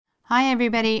Hi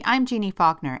everybody, I'm Jeannie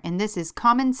Faulkner, and this is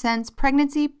Common Sense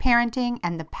Pregnancy, Parenting,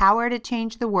 and the Power to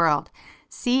Change the World,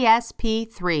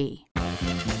 CSP3.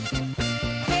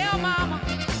 Tell mama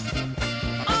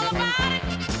all about it.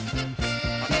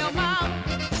 Tell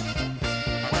mama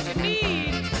what you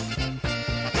need.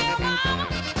 Tell mama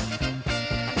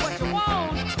what you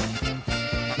want,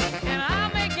 and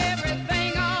I'll make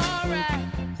everything all right.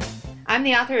 I'm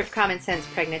the author of Common Sense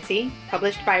Pregnancy,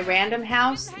 published by Random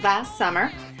House last summer.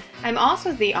 I'm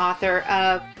also the author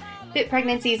of Fit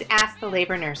Pregnancy's Ask the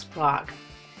Labor Nurse blog.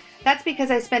 That's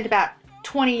because I spent about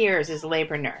 20 years as a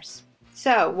labor nurse.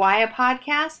 So, why a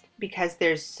podcast? Because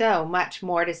there's so much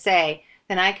more to say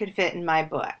than I could fit in my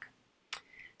book.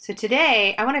 So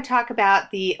today, I want to talk about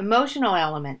the emotional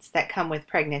elements that come with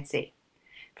pregnancy.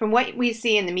 From what we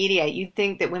see in the media, you'd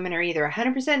think that women are either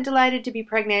 100% delighted to be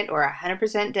pregnant or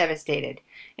 100% devastated.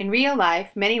 In real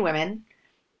life, many women,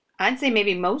 I'd say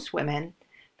maybe most women,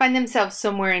 find themselves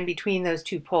somewhere in between those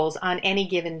two poles on any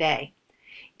given day.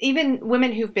 Even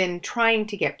women who've been trying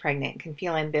to get pregnant can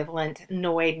feel ambivalent,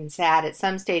 annoyed, and sad at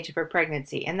some stage of her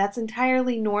pregnancy, and that's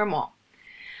entirely normal.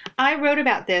 I wrote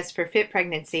about this for Fit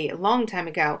Pregnancy a long time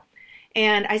ago,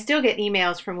 and I still get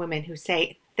emails from women who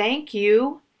say, "Thank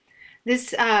you."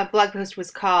 This blog post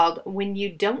was called "When You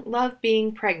Don't Love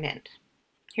Being Pregnant."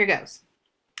 Here goes.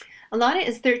 Alana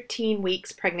is 13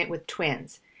 weeks pregnant with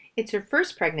twins. It's her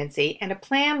first pregnancy and a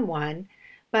planned one,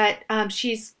 but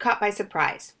she's caught by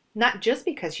surprise. Not just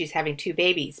because she's having two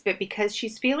babies, but because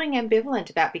she's feeling ambivalent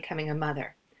about becoming a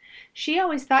mother. She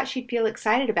always thought she'd feel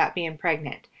excited about being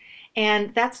pregnant,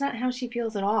 and that's not how she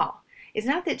feels at all. It's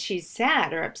not that she's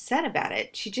sad or upset about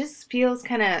it. She just feels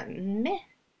kind of meh.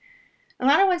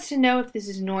 Alana wants to know if this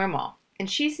is normal, and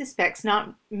she suspects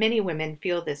not many women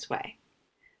feel this way.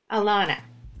 Alana,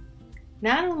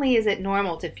 not only is it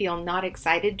normal to feel not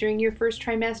excited during your first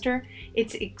trimester,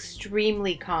 it's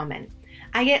extremely common.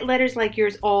 I get letters like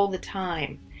yours all the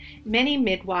time. Many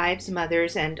midwives,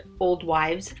 mothers, and old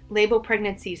wives label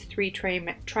pregnancy's 3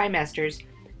 trimesters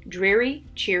dreary,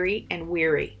 cheery, and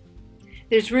weary.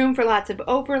 There's room for lots of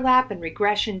overlap and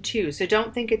regression too, so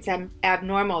don't think it's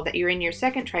abnormal that you're in your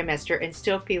second trimester and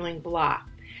still feeling blah.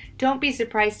 Don't be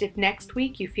surprised if next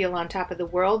week you feel on top of the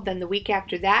world, then the week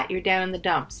after that you're down in the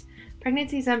dumps.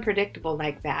 Pregnancy is unpredictable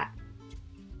like that.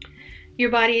 Your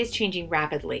body is changing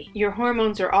rapidly. Your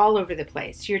hormones are all over the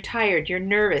place. You're tired, you're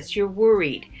nervous, you're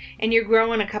worried, and you're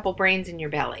growing a couple brains in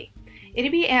your belly.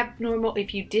 It'd be abnormal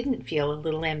if you didn't feel a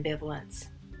little ambivalence.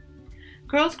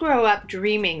 Girls grow up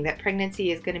dreaming that pregnancy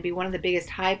is going to be one of the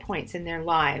biggest high points in their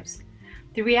lives.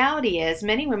 The reality is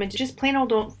many women just plain old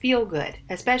don't feel good,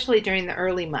 especially during the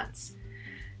early months.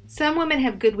 Some women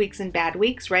have good weeks and bad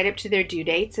weeks right up to their due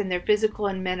dates, and their physical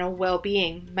and mental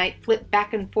well-being might flip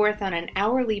back and forth on an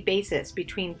hourly basis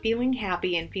between feeling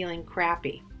happy and feeling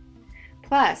crappy.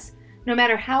 Plus, no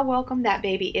matter how welcome that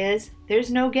baby is,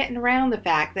 there's no getting around the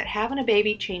fact that having a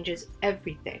baby changes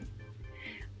everything.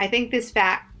 I think this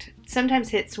fact sometimes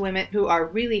hits women who are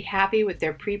really happy with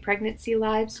their pre-pregnancy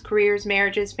lives, careers,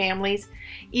 marriages, families,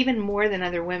 even more than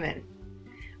other women.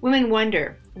 Women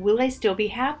wonder, will I still be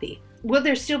happy? Will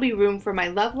there still be room for my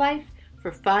love life,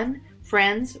 for fun,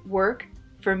 friends, work,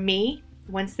 for me,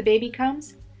 once the baby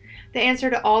comes? The answer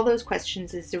to all those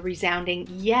questions is a resounding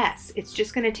yes. It's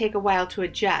just going to take a while to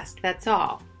adjust, that's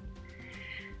all.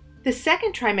 The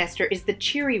second trimester is the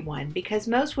cheery one because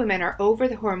most women are over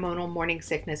the hormonal morning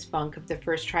sickness funk of the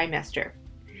first trimester.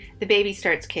 The baby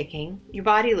starts kicking, your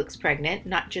body looks pregnant,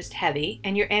 not just heavy,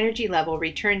 and your energy level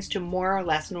returns to more or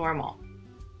less normal.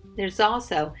 There's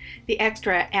also the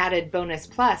extra added bonus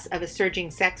plus of a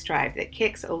surging sex drive that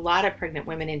kicks a lot of pregnant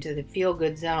women into the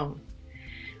feel-good zone.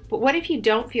 But what if you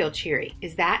don't feel cheery?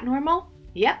 Is that normal?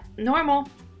 Yep, normal.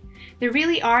 There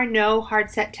really are no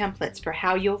hard set templates for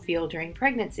how you'll feel during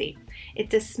pregnancy.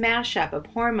 It's a smash up of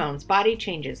hormones, body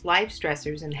changes, life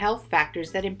stressors, and health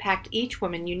factors that impact each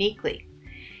woman uniquely.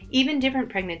 Even different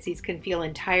pregnancies can feel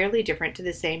entirely different to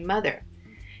the same mother.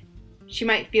 She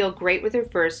might feel great with her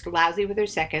first, lousy with her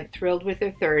second, thrilled with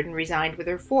her third, and resigned with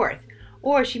her fourth.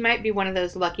 Or she might be one of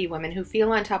those lucky women who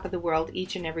feel on top of the world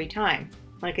each and every time.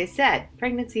 Like I said,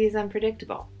 pregnancy is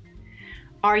unpredictable.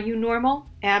 Are you normal?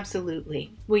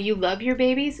 Absolutely. Will you love your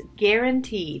babies?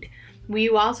 Guaranteed. Will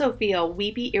you also feel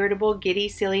weepy, irritable, giddy,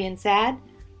 silly, and sad?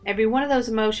 Every one of those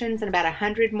emotions and about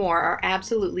 100 more are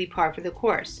absolutely par for the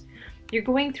course. You're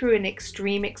going through an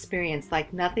extreme experience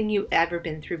like nothing you've ever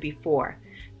been through before.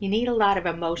 You need a lot of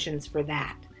emotions for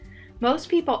that. Most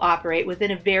people operate within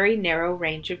a very narrow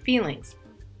range of feelings.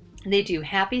 They do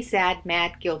happy, sad,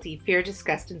 mad, guilty, fear,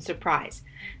 disgust, and surprise.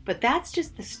 But that's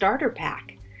just the starter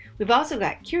pack. We've also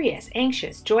got curious,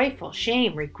 anxious, joyful,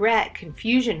 shame, regret,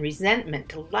 confusion, resentment,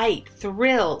 delight,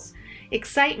 thrills,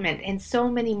 excitement, and so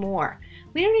many more.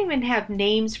 We don't even have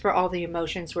names for all the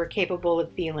emotions we're capable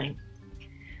of feeling.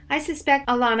 I suspect,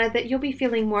 Alana, that you'll be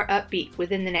feeling more upbeat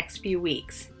within the next few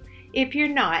weeks. If you're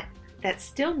not, that's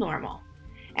still normal.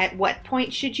 At what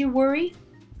point should you worry?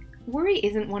 Worry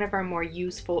isn't one of our more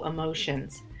useful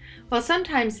emotions. While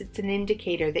sometimes it's an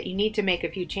indicator that you need to make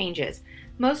a few changes,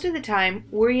 most of the time,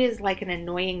 worry is like an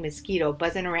annoying mosquito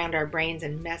buzzing around our brains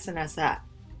and messing us up.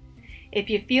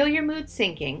 If you feel your mood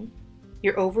sinking,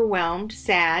 you're overwhelmed,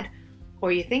 sad,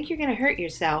 or you think you're going to hurt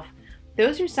yourself,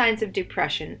 those are signs of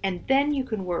depression, and then you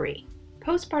can worry.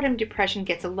 Postpartum depression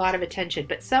gets a lot of attention,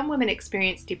 but some women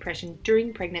experience depression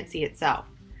during pregnancy itself.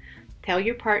 Tell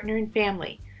your partner and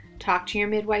family. Talk to your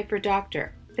midwife or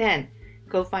doctor. Then,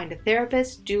 go find a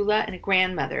therapist, doula, and a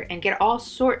grandmother, and get all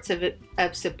sorts of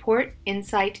support,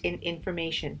 insight, and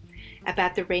information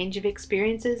about the range of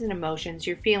experiences and emotions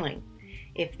you're feeling.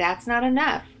 If that's not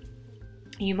enough,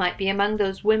 you might be among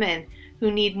those women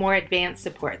who need more advanced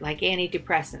support, like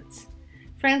antidepressants.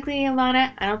 Frankly,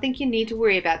 Alana, I don't think you need to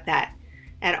worry about that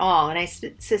at all, and I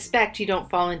suspect you don't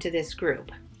fall into this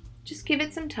group. Just give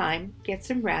it some time, get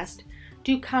some rest,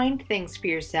 do kind things for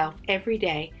yourself every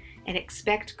day, and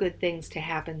expect good things to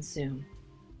happen soon.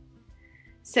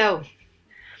 So,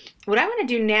 what I want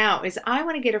to do now is I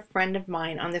want to get a friend of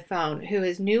mine on the phone who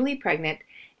is newly pregnant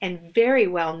and very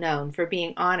well known for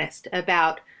being honest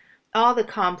about all the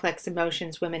complex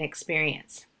emotions women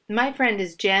experience. My friend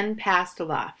is Jen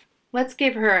Pastiloff. Let's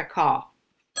give her a call.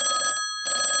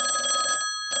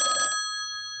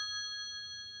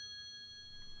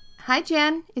 Hi,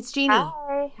 Jen. It's Jeannie.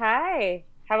 Hi.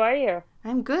 How are you?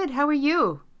 I'm good. How are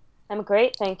you? I'm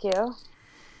great, thank you.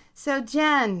 So,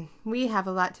 Jen, we have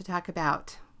a lot to talk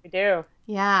about. We do.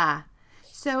 Yeah.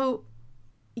 So,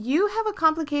 you have a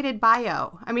complicated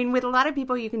bio. I mean, with a lot of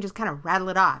people, you can just kind of rattle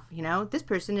it off. You know, this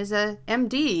person is a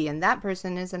MD and that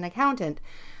person is an accountant.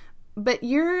 But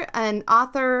you're an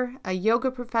author, a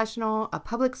yoga professional, a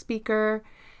public speaker,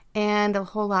 and a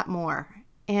whole lot more.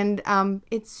 And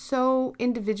it's so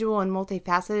individual and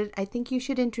multifaceted. I think you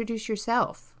should introduce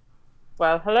yourself.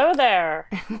 Well, hello there.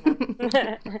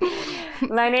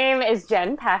 My name is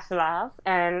Jen Pastiloff,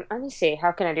 and let me see,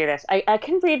 how can I do this? I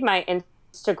can read my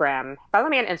Instagram. Follow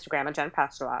me on Instagram at Jen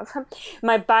Pastiloff.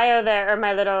 My bio there, or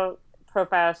my little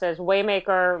profile says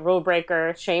Waymaker, Rule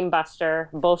Breaker, Shame Buster,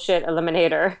 Bullshit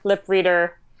Eliminator, Lip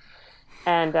Reader,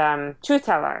 and Truth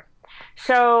Teller.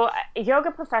 So, yoga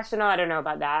professional, I don't know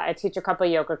about that. I teach a couple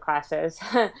of yoga classes,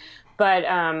 but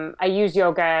I use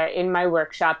yoga in my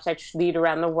workshops. I lead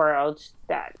around the world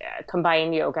that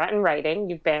combine yoga and writing.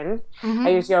 You've been. Mm-hmm. I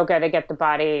use yoga to get the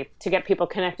body, to get people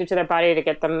connected to their body, to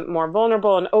get them more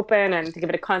vulnerable and open, and to give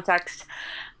it a context.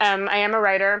 I am a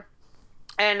writer,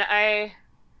 and I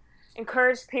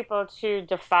encourage people to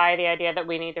defy the idea that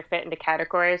we need to fit into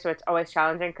categories. So it's always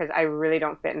challenging because I really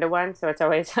don't fit into one. So it's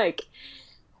always like,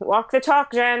 walk the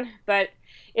talk, Jen. But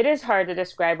it is hard to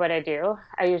describe what I do.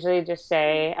 I usually just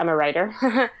say I'm a writer.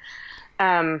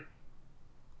 But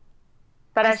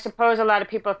I suppose a lot of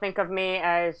people think of me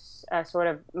as a sort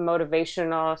of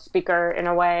motivational speaker in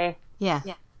a way. Yeah.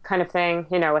 Kind of thing,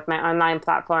 you know, with my online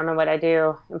platform and what I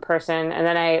do in person. And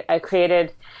then I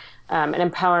created an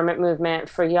empowerment movement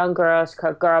for young girls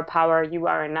called Girl Power, You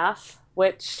Are Enough,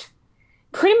 which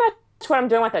pretty much what I'm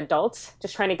doing with adults,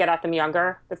 just trying to get at them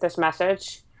younger with this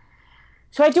message.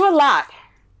 So I do a lot.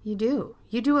 You do.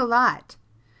 You do a lot.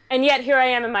 And yet here I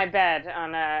am in my bed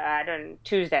on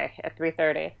Tuesday at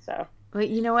 3:30. So. Well,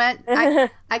 you know what?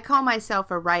 I call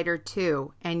myself a writer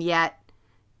too, and yet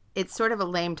it's sort of a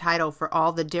lame title for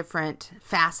all the different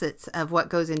facets of what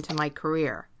goes into my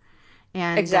career.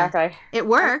 And exactly. It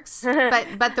works,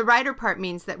 but the writer part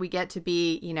means that we get to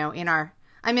be, you know,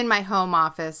 I'm in my home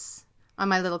office on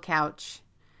my little couch,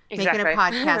 making a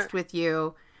podcast with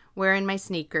you, wearing my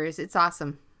sneakers. It's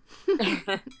awesome.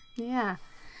 Yeah.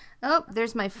 Oh,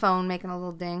 there's my phone making a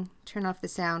little ding. Turn off the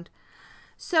sound.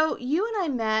 So you and I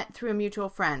met through a mutual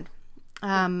friend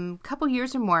a couple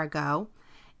years or more ago,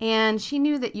 and she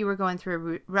knew that you were going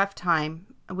through a rough time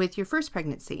with your first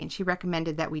pregnancy, and she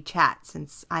recommended that we chat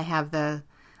since I have the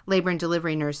labor and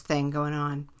delivery nurse thing going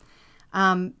on.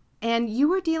 And you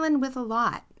were dealing with a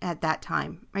lot at that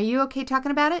time. Are you okay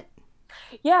talking about it?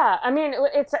 Yeah, I mean,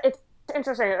 it's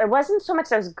interesting. It wasn't so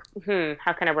much as,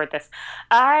 how can I word this?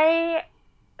 I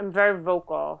am very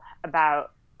vocal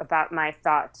about my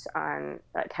thoughts on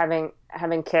like having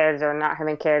kids or not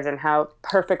having kids, and how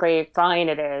perfectly fine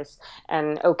it is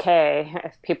and okay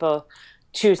if people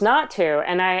choose not to.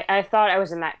 And I thought I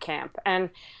was in that camp. And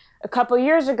a couple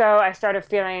years ago, I started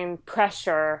feeling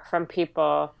pressure from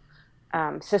people,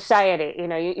 society.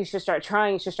 You should start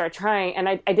trying. You should start trying. And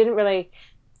I didn't really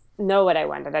know what I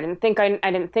wanted. I didn't think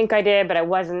I did, but I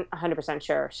wasn't 100%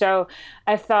 sure. So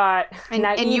I thought,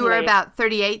 and you were about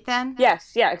 38 then?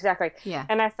 Yes, yeah, exactly. Yeah.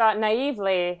 And I thought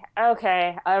naively,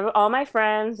 okay, all my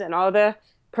friends and all the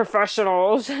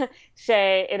professionals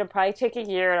say it'll probably take a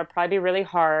year. It'll probably be really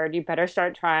hard. You better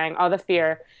start trying. All the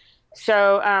fear.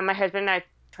 So my husband and I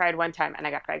tried one time, and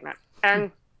I got pregnant. And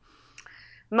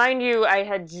mind you, I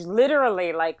had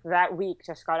literally like that week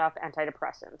just got off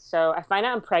antidepressants. So I find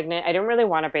out I'm pregnant. I didn't really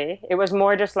want to be. It was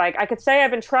more just like I could say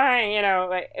I've been trying,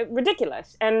 like,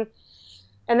 ridiculous. And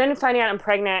then finding out I'm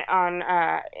pregnant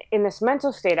in this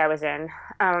mental state I was in.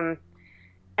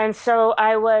 And so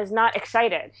I was not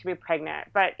excited to be pregnant.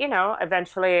 But,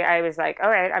 eventually I was like, all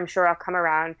right, I'm sure I'll come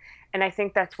around. And I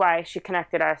think that's why she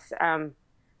connected us.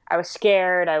 I was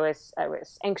scared. I was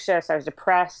anxious. I was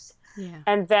depressed. Yeah.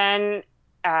 And then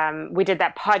we did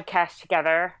that podcast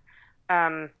together.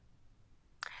 And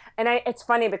it's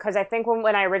funny because I think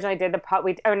when I originally did not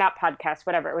podcast,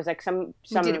 whatever, it was like some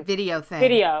you did a video thing.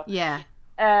 Video. Yeah.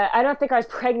 I don't think I was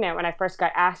pregnant when I first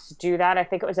got asked to do that. I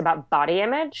think it was about body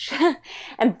image.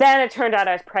 And then it turned out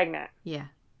I was pregnant. Yeah.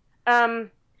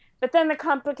 But then the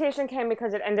complication came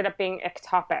because it ended up being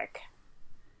ectopic.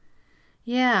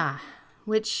 Yeah.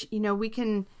 Which, we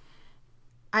can,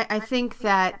 I think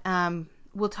that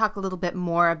we'll talk a little bit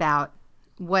more about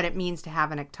what it means to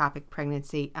have an ectopic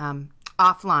pregnancy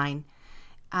offline.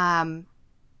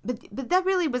 But that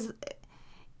really was,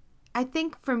 I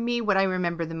think for me, what I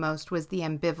remember the most was the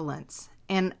ambivalence.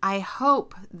 And I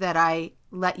hope that I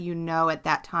let you know at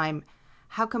that time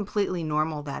how completely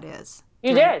normal that is.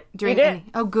 You did.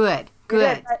 Oh, good.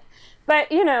 Good.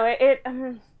 But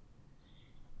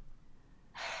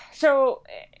so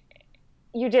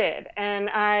you did. And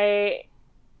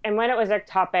when it was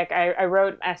ectopic, I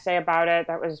wrote an essay about it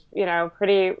that was,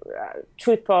 pretty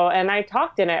truthful. And I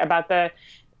talked in it about the,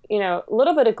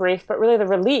 little bit of grief, but really the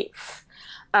relief.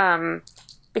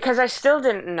 Because I still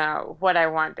didn't know what I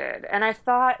wanted. And I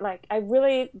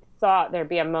really thought there'd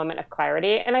be a moment of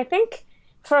clarity. And I think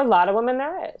for a lot of women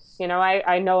there is.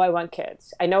 I know I want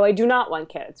kids. I know I do not want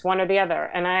kids, one or the other.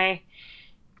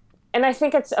 And I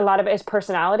think a lot of it is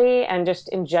personality, and just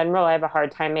in general, I have a hard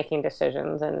time making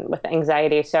decisions and with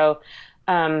anxiety. So,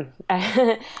 and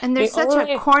there's such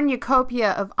a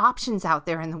cornucopia of options out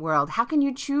there in the world. How can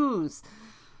you choose?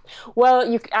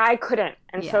 Well, I couldn't.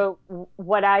 And so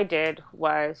what I did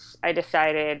was I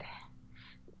decided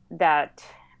that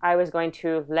I was going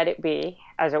to let it be,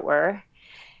 as it were.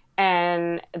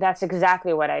 And that's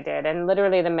exactly what I did. And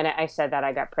literally the minute I said that,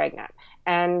 I got pregnant.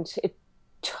 And it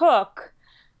took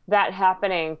that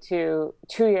happening to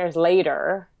 2 years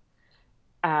later.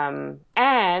 And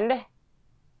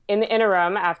in the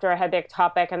interim, after I had the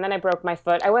ectopic and then I broke my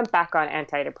foot, I went back on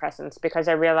antidepressants because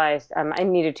I realized I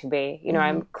needed to be.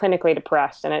 I'm clinically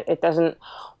depressed, and it doesn't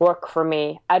work for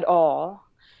me at all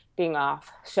being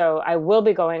off. So I will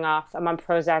be going off. I'm on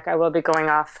Prozac. I will be going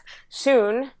off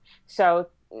soon. So,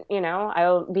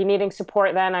 I'll be needing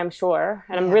support then, I'm sure.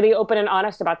 And I'm really open and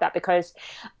honest about that because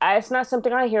it's not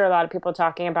something I hear a lot of people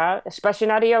talking about, especially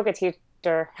not a yoga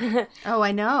teacher. Oh,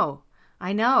 I know.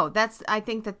 I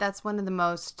think that's one of the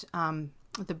most, I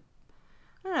don't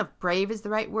know if brave is the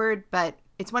right word, but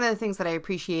it's one of the things that I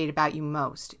appreciate about you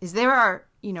most is there are,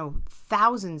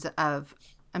 thousands of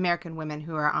American women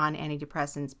who are on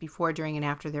antidepressants before, during, and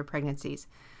after their pregnancies.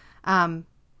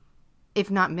 If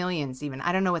not millions even.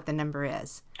 I don't know what the number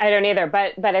is. I don't either,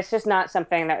 but it's just not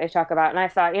something that we talk about. And I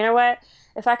thought, you know what,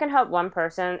 if I can help one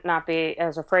person not be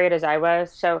as afraid as I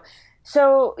was. So,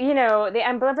 the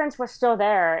ambivalence was still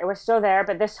there. It was still there.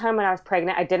 But this time when I was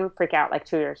pregnant, I didn't freak out like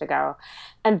 2 years ago.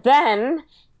 And then,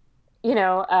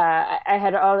 I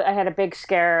had a big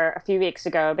scare a few weeks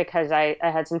ago because I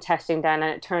had some testing done,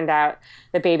 and it turned out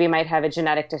the baby might have a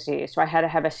genetic disease. So I had to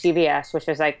have a CVS, which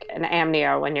is like an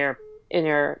amnio when you're in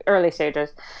your early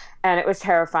stages. And it was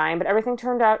terrifying, but everything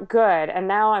turned out good. And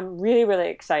now I'm really, really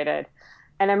excited.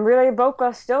 And I'm really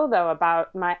vocal still, though, about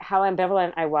how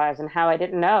ambivalent I was and how I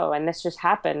didn't know. And this just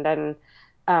happened. And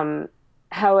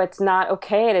how it's not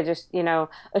okay to just,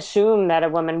 assume that a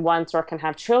woman wants or can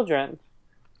have children.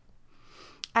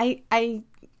 I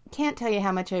can't tell you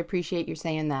how much I appreciate you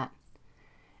saying that.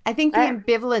 I think the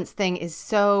ambivalence thing is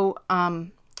so,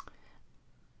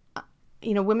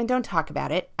 women don't talk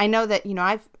about it. I know that,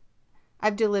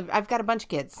 I've got a bunch of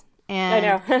kids. And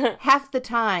I know. half the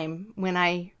time when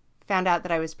I found out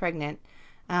that I was pregnant,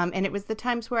 and it was the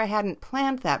times where I hadn't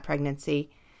planned that pregnancy,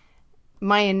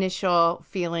 my initial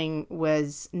feeling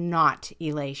was not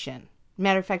elation.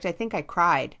 Matter of fact, I think I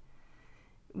cried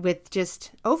with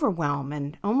just overwhelm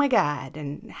and, oh my God,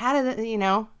 and how did it,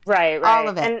 Right. all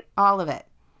of it, And all of it.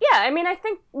 yeah, I mean, I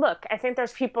think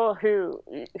there's people who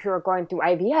are going through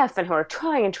IVF and who are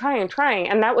trying and trying and trying.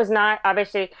 And that was not,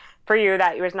 obviously, for you,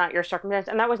 that was not your circumstance.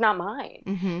 And that was not mine.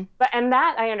 Mm-hmm. And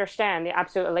that I understand, the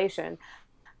absolute elation.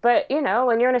 But,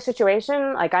 when you're in a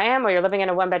situation like I am, where you're living in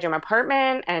a 1-bedroom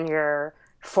apartment and you're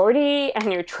 40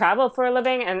 and you travel for a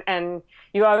living and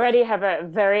you already have a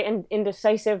very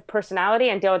indecisive personality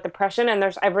and deal with depression, and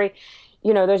there's every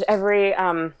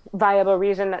viable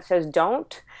reason that says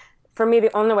don't. For me,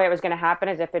 the only way it was going to happen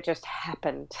is if it just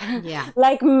happened. Yeah.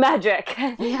 Like magic.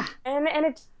 Yeah. And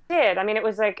it did. I mean,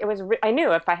 I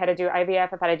knew if I had to do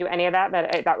IVF, if I had to do any of that,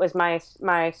 that was my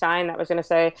sign that was going to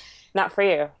say, not for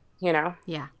you,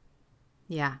 Yeah.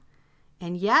 Yeah.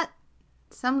 And yet,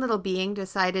 some little being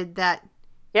decided that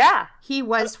he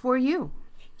was for you.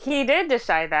 He did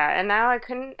decide that. And now I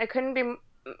couldn't be,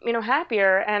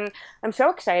 happier. And I'm so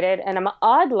excited. And I'm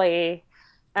oddly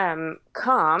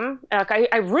calm. Like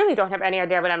I really don't have any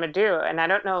idea what I'm gonna do, and I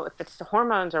don't know if it's the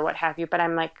hormones or what have you, but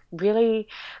I'm like really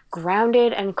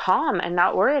grounded and calm and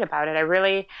not worried about it. I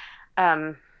really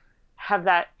have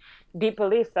that deep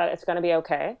belief that it's going to be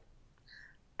okay,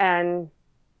 and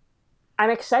I'm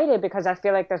excited because I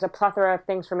feel like there's a plethora of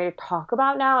things for me to talk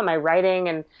about now in my writing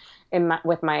and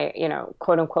with my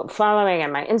quote unquote following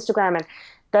and my Instagram, and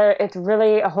it's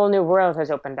really a whole new world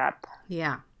has opened up.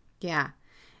 Yeah.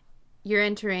 You're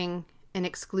entering an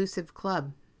exclusive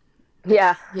club.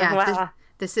 Yeah. Yeah. Wow.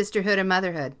 The sisterhood of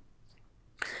motherhood.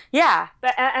 Yeah.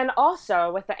 But, and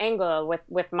also with the angle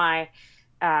with my,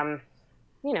 kind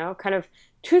of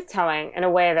truth telling in a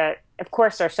way that, of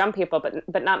course, there are some people,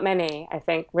 but not many, I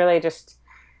think, really just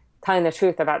telling the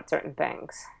truth about certain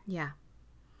things. Yeah.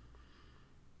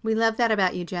 We love that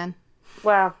about you, Jen.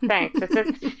 Well, thanks.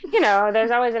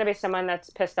 There's always going to be someone that's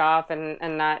pissed off and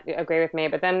not agree with me.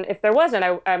 But then if there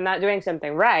wasn't, I'm not doing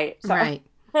something right. So. Right.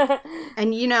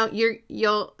 And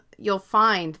you'll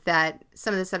find that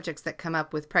some of the subjects that come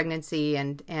up with pregnancy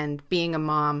and being a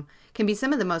mom can be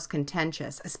some of the most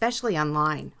contentious, especially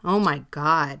online. Oh my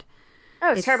God.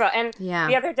 Oh, it's terrible. And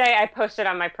the other day I posted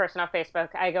on my personal Facebook,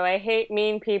 I go, I hate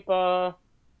mean people.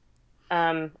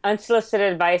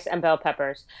 Unsolicited advice and bell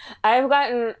peppers. I've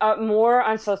gotten more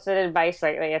unsolicited advice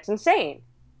lately. It's insane.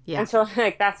 Yeah. And so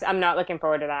I'm not looking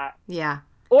forward to that. Yeah.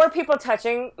 Or people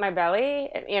touching my belly,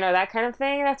 that kind of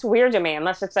thing. That's weird to me,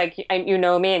 unless it's like, you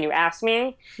know me and you ask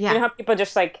me. Yeah. You know how people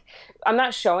just I'm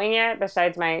not showing it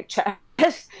besides my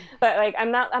chest, but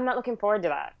I'm not looking forward to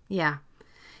that. Yeah.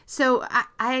 So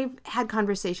I've had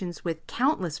conversations with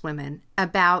countless women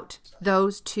about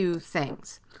those two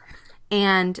things.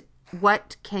 And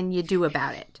what can you do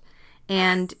about it?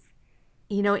 And,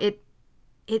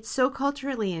 it's so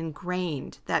culturally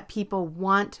ingrained that people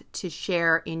want to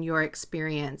share in your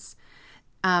experience.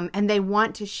 And they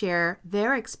want to share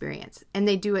their experience. And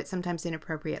they do it sometimes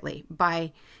inappropriately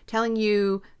by telling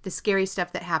you the scary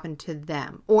stuff that happened to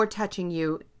them, or touching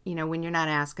you, when you're not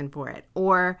asking for it,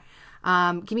 or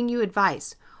giving you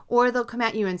advice. Or they'll come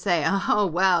at you and say, oh,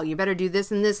 well, you better do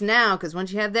this and this now, because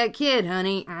once you have that kid,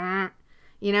 honey,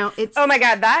 it's... Oh my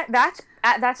God,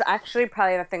 that's actually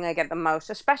probably the thing I get the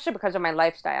most, especially because of my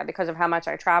lifestyle, because of how much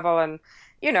I travel and,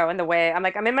 in the way I'm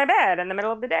in my bed in the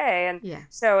middle of the day. And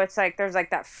so it's there's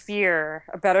that fear.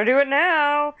 I better do it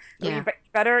now. Yeah.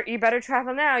 You better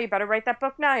travel now. You better write that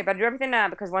book now. You better do everything now,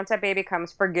 because once that baby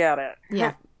comes, forget it.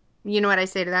 Yeah. You know what I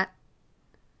say to that?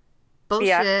 Bullshit.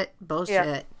 Yeah. Bullshit.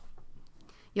 Yeah.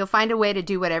 You'll find a way to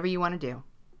do whatever you want to do.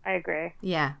 I agree.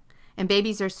 Yeah. And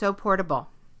babies are so portable.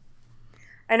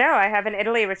 I know. I have an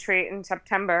Italy retreat in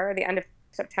September, the end of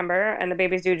September, and the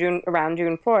baby's due around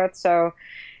June 4th. So,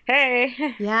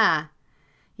 hey. Yeah.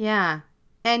 Yeah.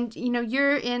 And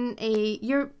you're in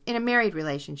a married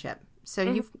relationship.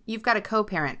 So you've got a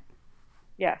co-parent.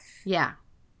 Yes. Yeah.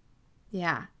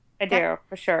 Yeah. I do,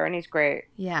 for sure, and he's great.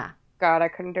 Yeah. God, I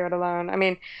couldn't do it alone. I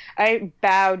mean, I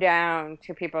bow down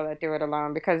to people that do it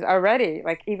alone, because already,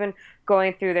 even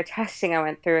going through the testing I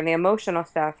went through and the emotional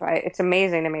stuff, it's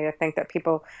amazing to me to think that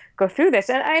people go through this.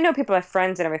 And I know people have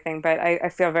friends and everything, but I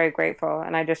feel very grateful,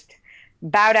 and I just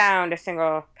bow down to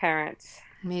single parents.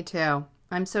 Me too.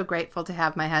 I'm so grateful to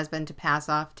have my husband to pass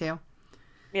off to.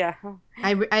 Yeah.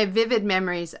 I have vivid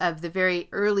memories of the very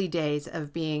early days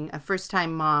of being a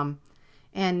first-time mom,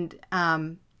 and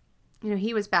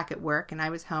he was back at work and I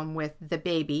was home with the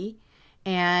baby,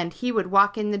 and he would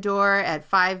walk in the door at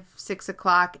 5-6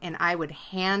 o'clock and I would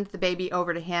hand the baby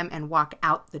over to him and walk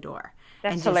out the door.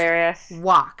 That's hilarious.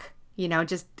 Walk,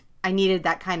 I needed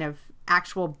that kind of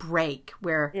actual break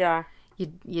where,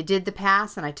 You did the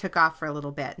pass, and I took off for a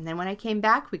little bit. And then when I came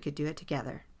back, we could do it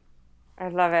together. I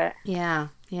love it. Yeah,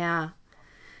 yeah.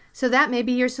 So that may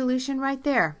be your solution right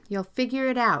there. You'll figure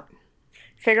it out.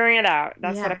 Figuring it out.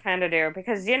 That's Yeah. what I plan to do.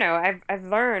 Because, I've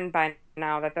learned by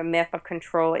now that the myth of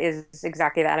control is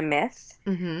exactly that, a myth.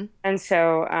 Mm-hmm. And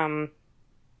so I'm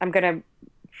going to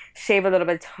save a little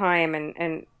bit of time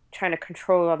and trying to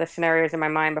control all the scenarios in my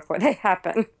mind before they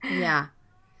happen. Yeah.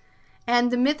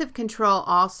 And the myth of control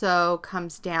also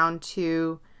comes down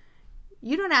to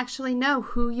you don't actually know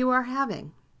who you are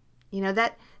having.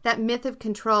 That myth of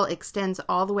control extends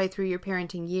all the way through your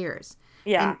parenting years.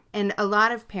 Yeah. And a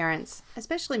lot of parents,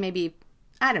 especially maybe,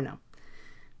 I don't know,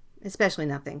 especially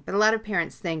nothing, but a lot of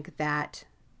parents think that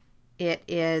it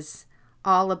is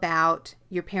all about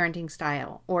your parenting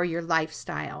style or your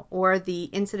lifestyle or the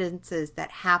incidences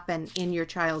that happen in your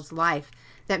child's life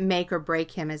that make or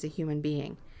break him as a human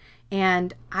being.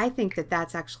 And I think that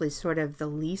that's actually sort of the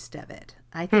least of it.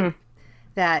 I think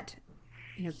that,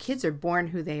 kids are born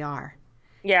who they are.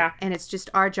 Yeah. And it's just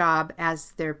our job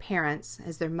as their parents,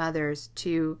 as their mothers,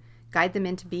 to guide them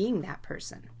into being that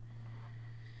person.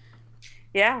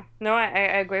 Yeah. No, I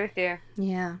agree with you.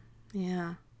 Yeah.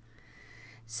 Yeah.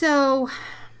 So,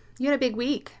 you had a big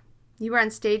week. You were on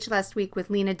stage last week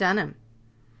with Lena Dunham.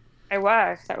 I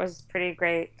was. That was pretty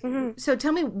great. So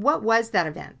tell me, what was that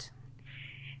event?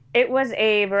 It was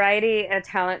a variety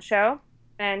talent show,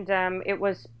 and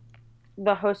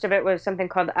the host of it was something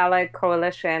called Allied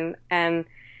Coalition, and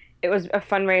it was a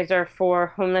fundraiser for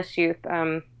homeless youth,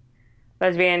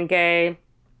 lesbian, gay,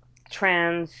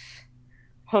 trans,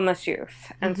 homeless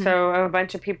youth. And so a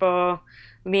bunch of people,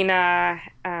 Lena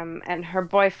and her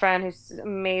boyfriend, who's an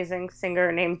amazing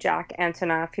singer named Jack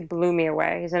Antonoff, he blew me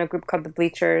away. He's in a group called The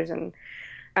Bleachers, and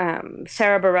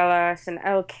Sarah Bareilles and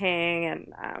Elle King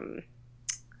and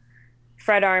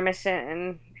Fred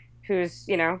Armisen, who's,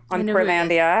 on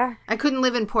Portlandia. I couldn't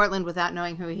live in Portland without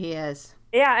knowing who he is.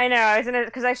 Yeah, I know. Isn't it?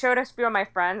 Because I showed a few of my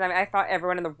friends. I thought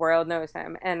everyone in the world knows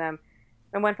him. And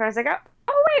one friend was like,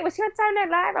 oh, wait, was he on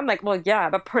Saturday Night Live? I'm like, well, yeah,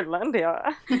 but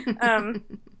Portlandia.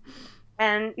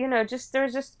 And, there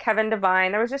was just Kevin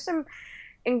Devine. There was just some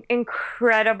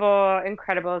incredible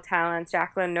talent.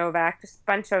 Jacqueline Novak, just a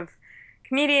bunch of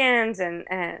comedians and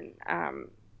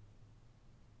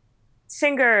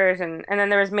singers, and then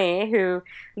there was me, who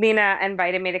Lena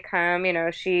invited me to come.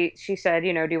 She said, do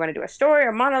you want to do a story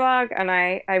or monologue? And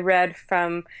I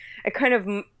kind of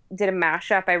did a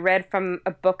mashup. I read from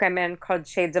a book I'm in called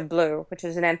Shades of Blue, which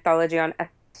is an anthology on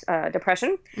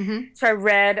depression. So I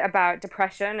read about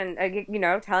depression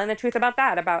and telling the truth about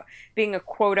that, about being a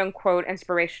quote unquote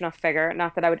inspirational figure.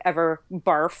 Not that I would ever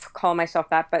call myself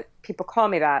that, but people call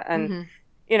me that. And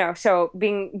so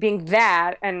being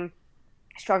that and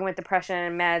struggling with depression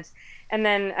and meds. And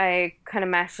then I kind of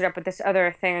mashed it up with this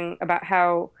other thing about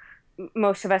how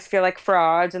most of us feel like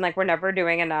frauds and like we're never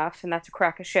doing enough, and that's a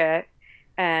crock of shit.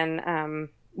 And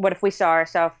what if we saw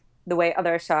ourselves the way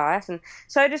others saw us? And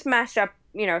so I just mashed up,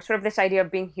 sort of this idea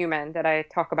of being human that I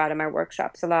talk about in my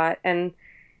workshops a lot. And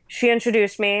she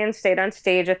introduced me and stayed on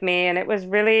stage with me, and it was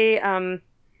really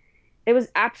it was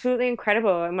absolutely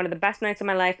incredible and one of the best nights of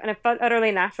my life. And it felt utterly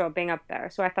natural being up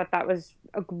there. So I thought that was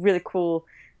a really cool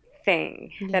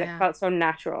thing, that it felt so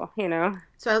natural,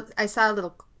 So I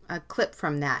saw a clip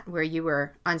from that where you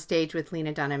were on stage with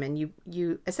Lena Dunham, and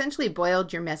you essentially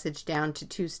boiled your message down to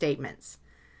two statements.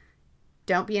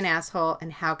 Don't be an asshole,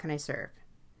 and how can I serve?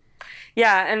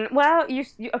 Yeah, and well, you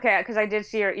okay, because I did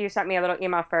see you sent me a little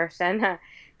email first, and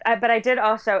but I did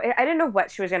also, I didn't know what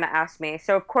she was going to ask me.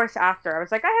 So, of course, after, I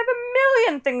was like, I have a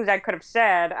million things I could have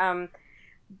said.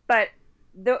 But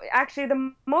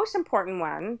the most important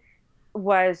one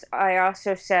was, I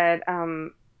also said,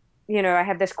 I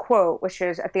have this quote, which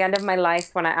is, at the end of my life,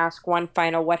 when I ask one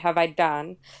final, what have I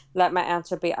done? Let my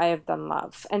answer be, I have done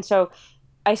love. And so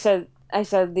I said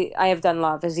the I have done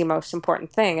love is the most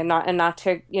important thing, and not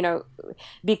to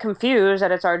be confused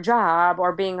that it's our job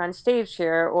or being on stage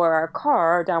here or our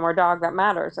car or Downward Dog that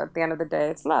matters. At the end of the day,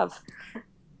 it's love.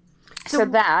 So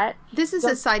that this is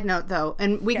a side note though,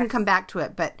 and we can come back to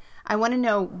it. But I want to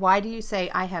know, why do you say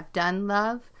I have done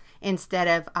love instead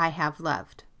of I have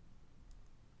loved?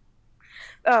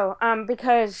 Oh,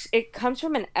 because it comes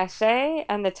from an essay,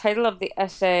 and the title of the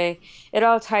essay, it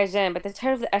all ties in. But the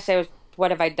title of the essay was, what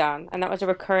have I done? And that was a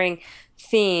recurring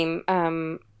theme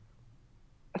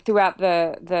throughout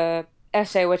the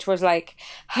essay, which was like,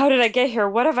 how did I get here?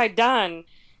 What have I done?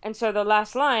 And so the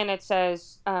last line, it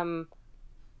says, in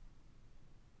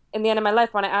the end of my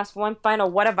life, when I ask one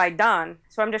final, what have I done?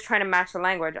 So I'm just trying to match the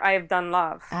language. I have done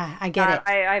love. I get it.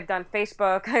 I've done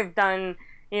Facebook. I've done,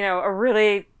 a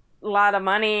really a lot of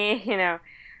money,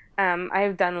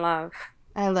 I've done love.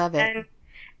 I love it.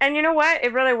 And you know what?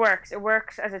 It really works. It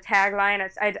works as a tagline.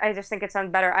 I just think it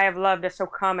sounds better. I have loved is so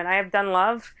common. I have done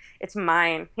love. It's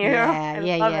mine. Yeah, I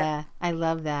love yeah. it. I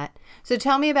love that. So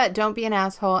tell me about Don't Be an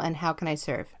Asshole and How Can I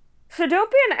Serve? So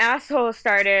Don't Be an Asshole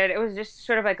started. It was just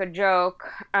sort of like a joke.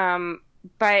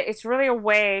 But it's really a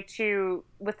way to,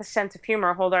 with a sense of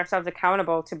humor, hold ourselves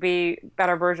accountable to be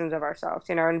better versions of ourselves,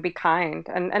 and be kind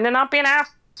and to not be an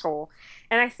asshole.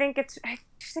 And I just think it's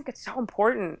so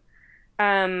important.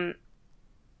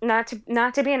 Not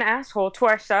to be an asshole to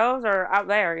ourselves or out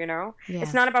there, Yeah.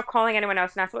 It's not about calling anyone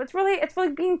else an asshole. It's really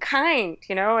being kind,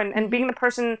 and being the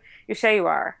person you say you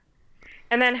are.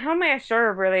 And then How May I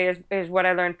Serve really is what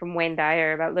I learned from Wayne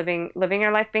Dyer about living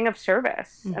your life being of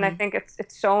service. And I think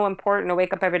it's so important to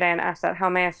wake up every day and ask that, how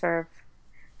may I serve?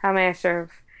 How may I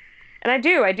serve? And I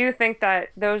do think that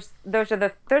there's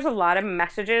a lot of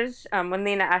messages. When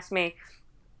Lena asked me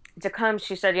to come,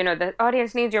 she said, the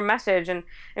audience needs your message, and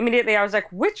immediately I was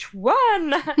like, which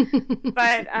one?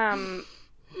 but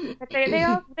they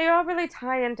all really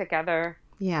tie in together.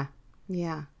 Yeah.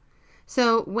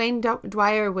 So Wayne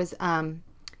Dwyer was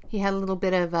he had a little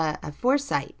bit of a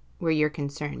foresight where you're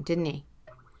concerned, didn't he?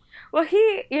 Well,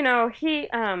 he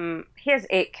has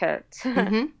 8 kids,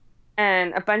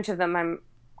 and a bunch of them I'm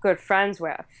good friends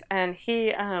with, and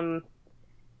he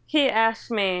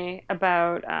asked me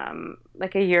about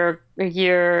like a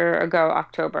year ago,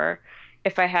 October,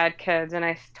 if I had kids, and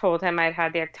I told him I'd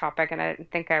had the ectopic, and I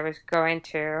didn't think I was going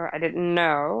to. I didn't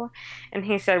know, and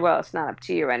he said, "Well, it's not up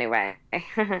to you anyway."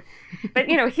 But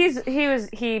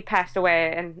he passed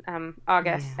away in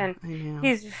August, and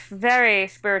he's very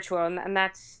spiritual, and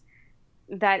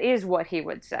that is what he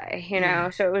would say,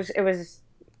 So it was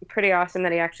pretty awesome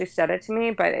that he actually said it to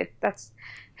me, but that's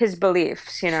his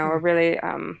beliefs, are really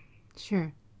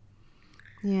sure.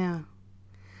 Yeah.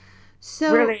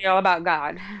 So really all about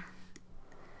God.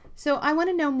 So I want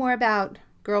to know more about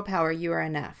Girl Power, You Are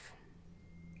Enough.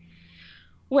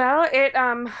 Well,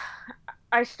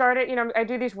 I started, I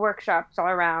do these workshops all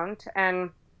around,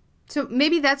 and so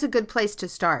maybe that's a good place to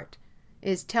start,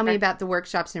 is tell me about the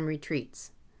workshops and retreats.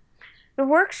 The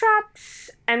workshops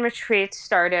and retreats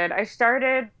I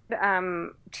started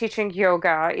teaching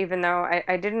yoga, even though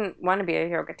I didn't want to be a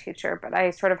yoga teacher, but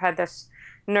I sort of had this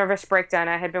nervous breakdown.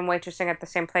 I had been waitressing at the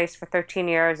same place for 13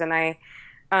 years, and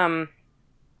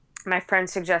my friend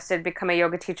suggested become a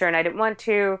yoga teacher, and I didn't want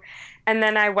to. And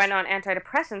then I went on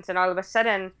antidepressants, and all of a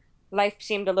sudden life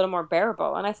seemed a little more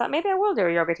bearable. And I thought, maybe I will do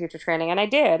a yoga teacher training. And I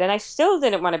did. And I still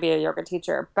didn't want to be a yoga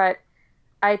teacher, but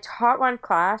I taught one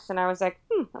class, and I was like,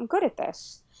 I'm good at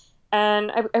this.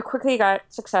 And I quickly got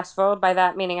successful. By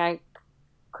that meaning I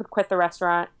could quit the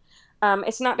restaurant.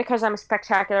 It's not because I'm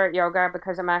spectacular at yoga,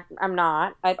 because I'm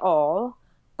not at all,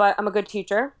 but I'm a good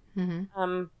teacher.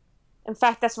 In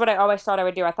fact, that's what I always thought I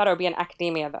would do. I thought I would be in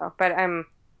academia, though. But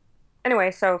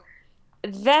anyway, so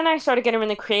then I started getting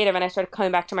really creative, and I started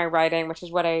coming back to my writing, which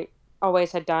is what I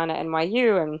always had done at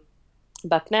NYU and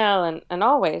Bucknell and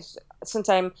always since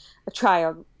I'm a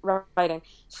child writing.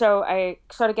 So I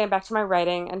started getting back to my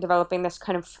writing and developing this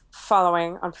kind of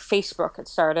following on Facebook. It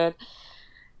started,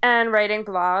 and writing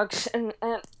blogs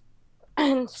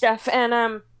and stuff.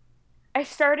 And I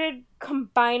started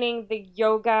combining the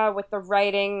yoga with the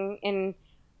writing in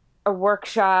a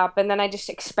workshop, and then I just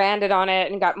expanded on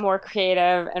it and got more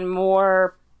creative and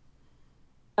more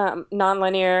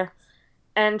nonlinear,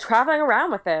 and traveling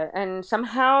around with it. And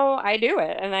somehow I do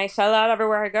it, and I sell out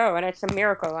everywhere I go, and it's a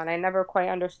miracle. And I never quite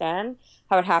understand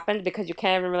how it happens, because you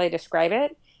can't even really describe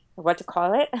it or what to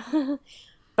call it.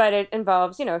 But it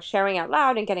involves, sharing out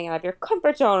loud and getting out of your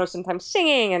comfort zone, or sometimes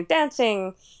singing and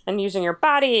dancing and using your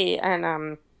body,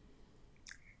 and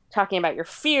talking about your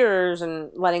fears and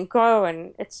letting go.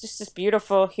 And it's just this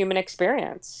beautiful human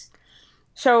experience.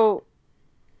 So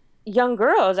young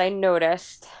girls, I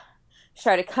noticed,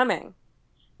 started coming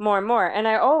more and more. And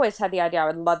I always had the idea I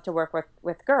would love to work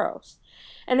with girls.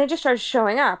 And they just started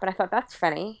showing up. And I thought, that's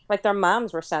funny. Like their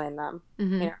moms were sending them.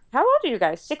 Mm-hmm. How old are you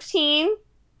guys? 16?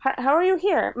 How are you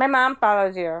here? My mom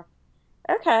follows you.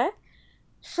 Okay.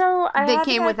 So They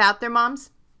came without their moms?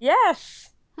 Yes.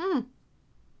 Hmm.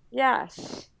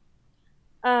 Yes.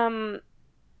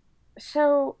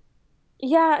 So,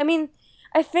 yeah, I mean,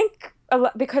 I think a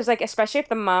lot, because, like, especially if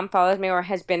the mom follows me or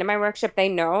has been in my workshop, they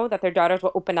know that their daughters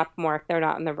will open up more if they're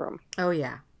not in the room. Oh,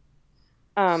 yeah.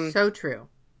 So true.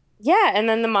 Yeah, and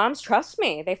then the moms trust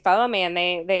me. They follow me, and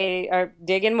they are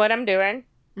digging what I'm doing.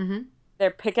 Mm-hmm. They're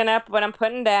picking up what I'm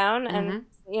putting down, and,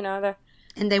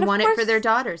 And they want it for their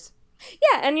daughters.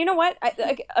 Yeah, and you know what?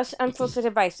 Unsolicited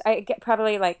advice.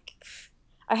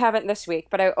 I I haven't this week,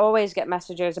 but I always get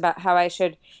messages about how I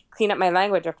should clean up my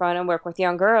language or phone and work with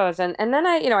young girls. And then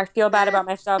I feel bad about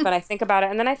myself and I think about it.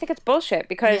 And then I think it's bullshit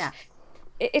because Yeah.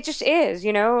 it just is,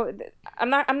 I'm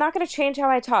not going to change how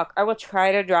I talk. I will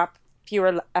try to drop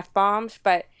fewer F-bombs,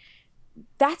 but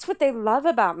that's what they love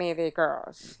about me, the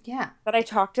girls. Yeah. That I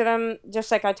talk to them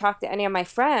just like I talk to any of my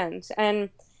friends. And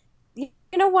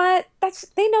you know what?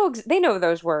 They know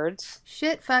those words.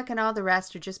 Shit, fuck, and all the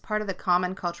rest are just part of the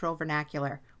common cultural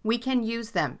vernacular. We can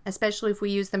use them, especially if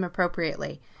we use them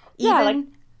appropriately. Even Yeah, like,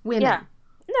 women. yeah.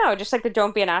 No, just like the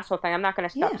don't be an asshole thing. I'm not going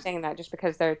to stop Yeah. saying that just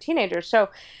because they're teenagers. So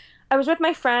I was with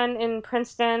my friend in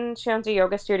Princeton. She owns a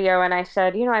yoga studio. And I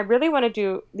said, I really want to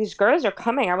do, these girls are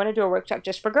coming. I want to do a workshop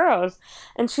just for girls.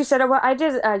 And she said, well, I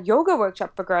did a yoga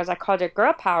workshop for girls. I called it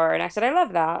Girl Power. And I said, I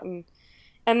love that.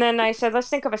 And then I said, let's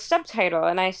think of a subtitle.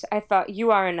 And I thought, You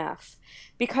Are Enough.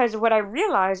 Because what I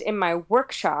realized in my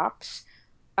workshops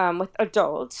with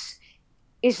adults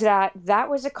is that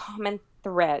was a common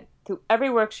thread through every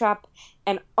workshop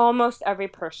and almost every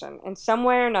person. In some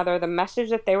way or another, the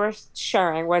message that they were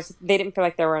sharing was they didn't feel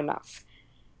like they were enough.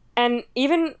 And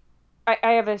even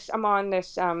I'm on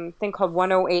this thing called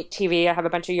 108 TV. I have a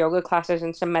bunch of yoga classes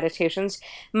and some meditations.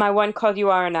 My one called You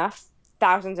Are Enough,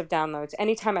 thousands of downloads.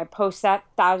 Anytime I post that,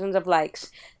 thousands of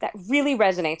likes. That really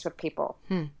resonates with people.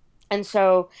 And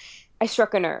so I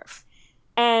struck a nerve.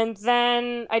 And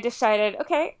then I decided,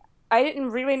 okay, I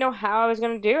didn't really know how I was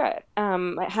going to do it.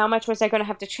 How much was I going to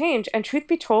have to change? And truth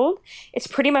be told, it's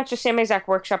pretty much the same exact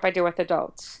workshop I do with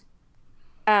adults.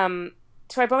 So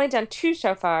I've only done 2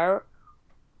 so far.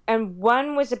 And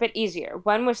one was a bit easier.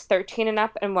 One was 13 and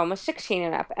up and one was 16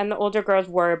 and up. And the older girls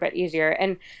were a bit easier.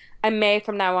 And I may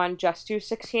from now on just do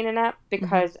 16 and up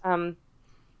because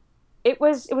they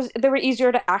were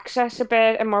easier to access a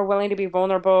bit and more willing to be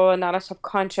vulnerable and not as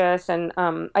self-conscious. And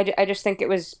I just think it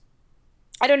was,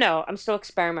 I don't know, I'm still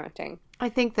experimenting. I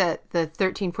think that the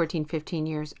 13, 14, 15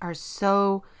 years are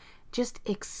so just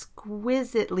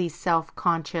exquisitely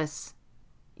self-conscious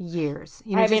years.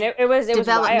 I mean, it was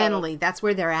developmentally, wild. that's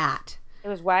where they're at. It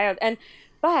was wild.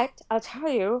 But I'll tell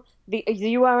you,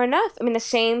 You Are Enough. I mean, the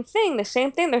same thing. They're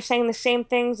saying the same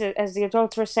things as the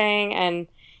adults were saying. And,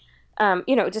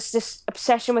 just this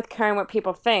obsession with caring what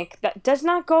people think that does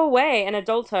not go away in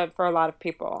adulthood for a lot of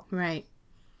people. Right.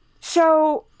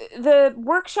 So the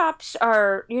workshops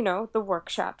are, the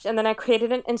workshops. And then I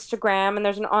created an Instagram and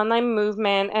there's an online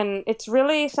movement. And it's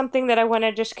really something that I want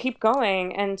to just keep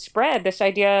going and spread this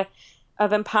idea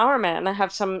of empowerment. And I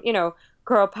have some,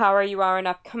 Girl Power, You Are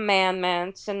Enough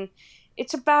commandments. And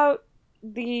it's about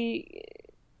the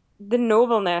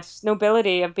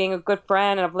nobility of being a good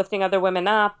friend and of lifting other women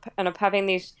up and of having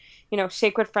these,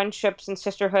 sacred friendships and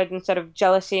sisterhood instead of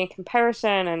jealousy and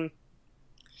comparison and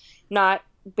not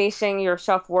basing your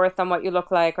self-worth on what you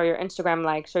look like or your Instagram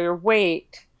likes or your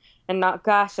weight and not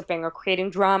gossiping or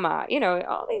creating drama.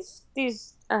 All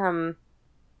these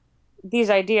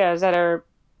ideas that are,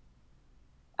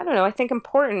 I don't know, I think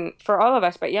important for all of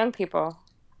us, but young people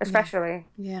especially.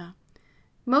 Yeah.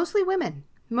 Mostly women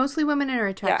are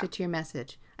attracted to your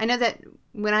message. I know that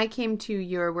when I came to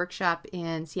your workshop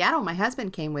in Seattle, my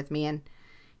husband came with me and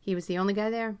he was the only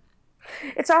guy there.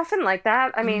 It's often like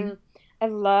that. I mean, I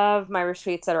love my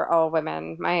retreats that are all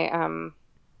women.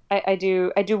 I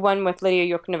do one with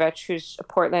Lydia Yuknovich, who's a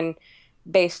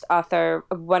Portland-based author,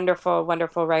 a wonderful,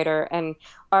 wonderful writer, and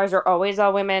ours are always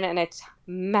all women, and it's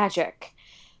magic.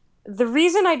 The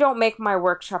reason I don't make my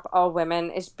workshop all women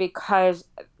is because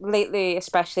lately,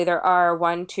 especially, there are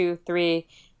 1, 2, 3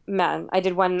 men. I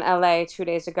did one in LA 2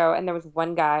 days ago, and there was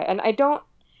one guy, and I don't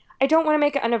want to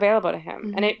make it unavailable to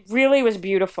him. And it really was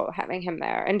beautiful having him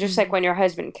there, and just like when your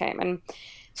husband came. And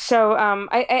so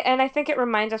I think it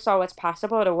reminds us all what's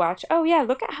possible to watch. Oh yeah,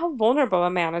 look at how vulnerable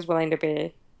a man is willing to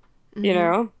be.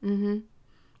 Yeah.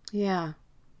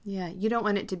 You don't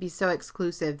want it to be so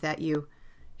exclusive that you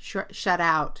shut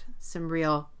out some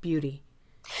real beauty.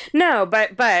 No,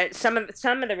 but some of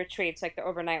the retreats, like the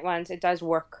overnight ones, it does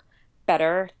work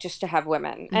better just to have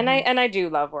women. And I do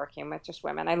love working with just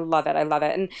women. I love it.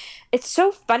 And it's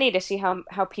so funny to see how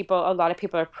a lot of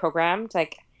people are programmed.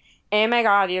 Like, oh my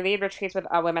God, you lead retreats with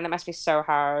women. That must be so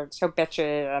hard, so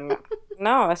bitchy. And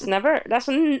no, I've never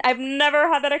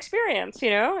had that experience,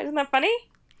 Isn't that funny?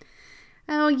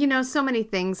 Oh, so many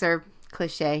things are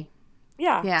cliche.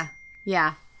 Yeah.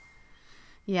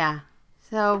 Yeah.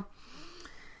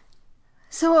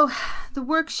 So the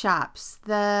workshops,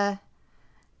 the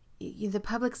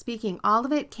public speaking, all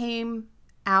of it came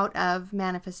out of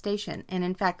manifestation. And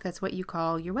in fact, that's what you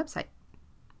call your website,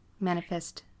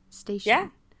 Manifestation. Yeah.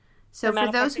 So for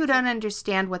those who don't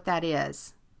understand what that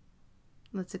is,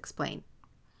 let's explain.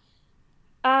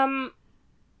 Um,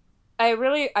 I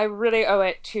really owe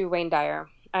it to Wayne Dyer.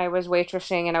 I was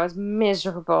waitressing and I was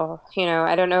miserable.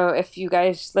 I don't know if you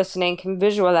guys listening can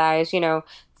visualize,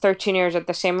 13 years at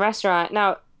the same restaurant.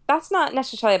 Now, that's not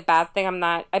necessarily a bad thing.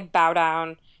 I bow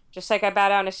down. Just like I bow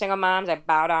down to single moms, I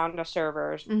bow down to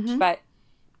servers. Mm-hmm. But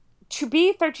to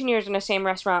be 13 years in the same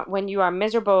restaurant when you are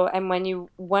miserable and when you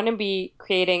want to be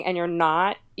creating and you're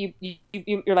not,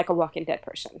 you're like a walking dead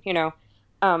person.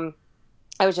 Um,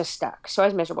 I was just stuck. So I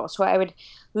was miserable. So I would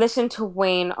listen to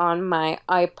Wayne on my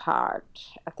iPod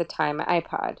at the time, my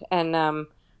iPod. And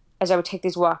as I would take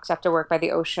these walks after work by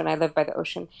the ocean, I lived by the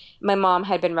ocean. My mom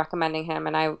had been recommending him,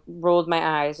 and I rolled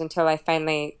my eyes until I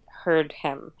finally heard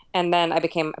him. And then I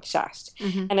became obsessed.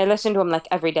 Mm-hmm. And I listened to him like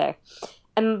every day.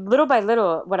 And little by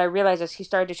little, what I realized is he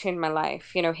started to change my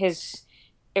life.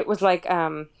 It was like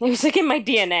in my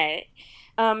DNA.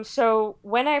 So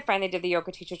when I finally did the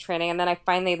yoga teacher training and then I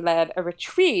finally led a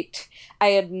retreat, I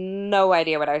had no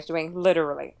idea what I was doing.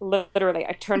 Literally,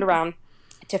 I turned around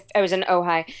I was in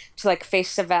Ojai to like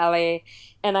face the valley.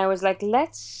 And I was like, and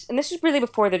this was really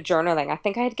before the journaling. I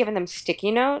think I had given them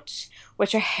sticky notes,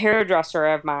 which a hairdresser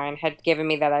of mine had given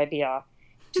me that idea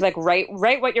to like write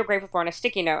what you're grateful for on a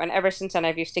sticky note. And ever since then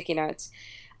I've used sticky notes.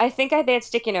 I think they had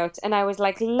sticky notes and I was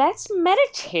like, let's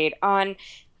meditate on.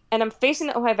 And I'm facing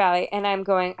the Ojai Valley, and I'm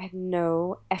going, I have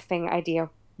no effing idea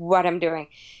what I'm doing.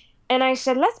 And I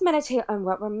said, let's meditate on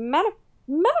what we're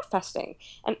manifesting.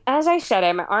 And as I said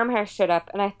it, my arm hair stood up,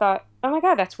 and I thought, oh my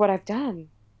God, that's what I've done.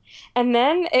 And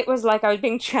then it was like I was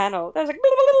being channeled. I was like,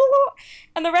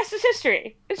 and the rest is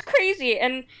history. It's crazy.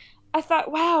 And I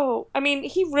thought, wow, I mean,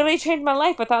 he really changed my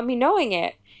life without me knowing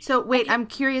it. So wait, I'm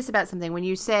curious about something. When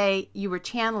you say you were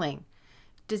channeling,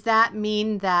 does that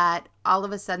mean that all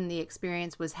of a sudden the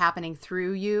experience was happening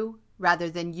through you rather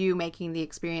than you making the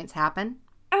experience happen?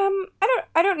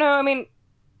 I don't know. I mean,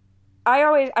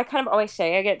 I kind of always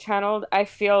say I get channeled. I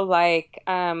feel like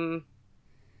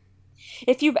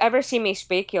if you've ever seen me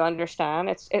speak, you'll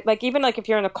understand. Like even like if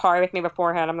you're in the car with me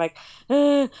beforehand, I'm like,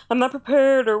 I'm not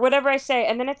prepared or whatever I say,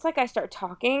 and then it's like I start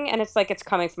talking, and it's like it's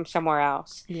coming from somewhere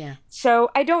else. Yeah. So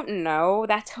I don't know.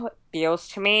 That's how it feels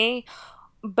to me.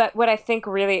 But what I think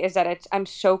really is that I'm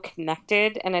so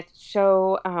connected and it's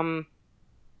so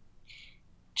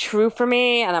true for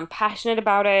me and I'm passionate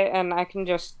about it and I can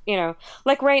just,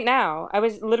 like right now, I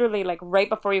was literally like right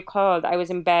before you called, I was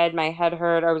in bed, my head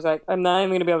hurt. I was like, I'm not even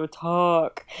going to be able to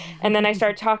talk. And then I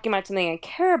started talking about something I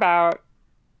care about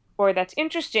or that's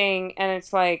interesting and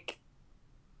it's like,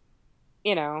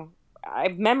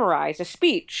 I've memorized a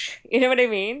speech. You know what I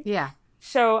mean? Yeah.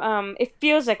 So it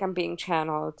feels like I'm being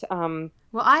channeled.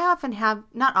 Well, I often have,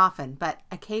 not often, but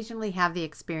occasionally have the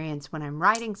experience when I'm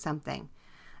writing something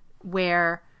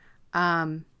where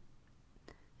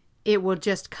it will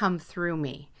just come through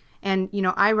me. And,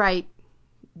 I write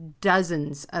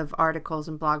dozens of articles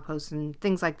and blog posts and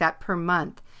things like that per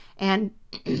month. And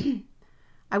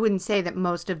I wouldn't say that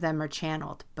most of them are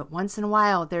channeled, but once in a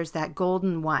while there's that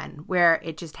golden one where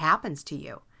it just happens to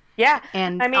you. Yeah.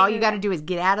 And all you got to do is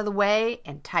get out of the way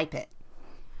and type it.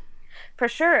 For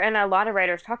sure, and a lot of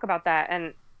writers talk about that,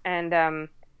 and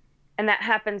that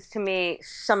happens to me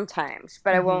sometimes.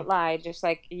 But I won't lie, just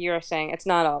like you're saying, it's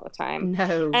not all the time.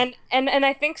 No. And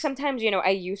I think sometimes, I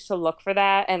used to look for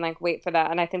that and like wait for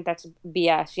that, and I think that's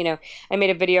BS. I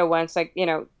made a video once, like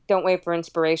don't wait for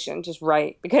inspiration, just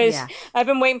write because I've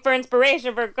been waiting for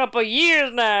inspiration for a couple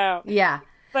years now. Yeah,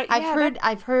 but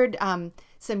I've heard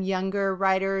some younger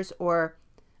writers or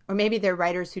maybe they're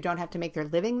writers who don't have to make their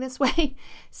living this way,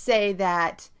 say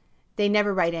that they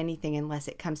never write anything unless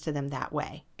it comes to them that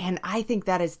way. And I think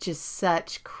that is just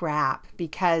such crap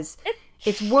because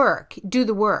it's work. Do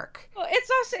the work. Well,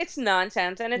 it's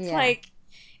nonsense. And it's like,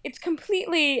 it's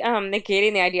completely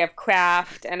negating the idea of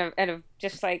craft and of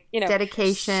just like,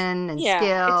 dedication and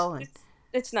skill.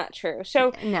 It's not true.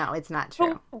 So no, it's not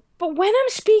true. But when I'm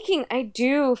speaking, I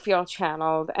do feel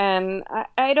channeled, and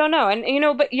I don't know. And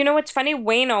but what's funny?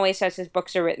 Wayne always says his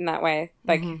books are written that way,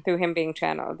 like through him being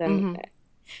channeled. And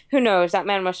who knows? That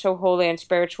man was so holy and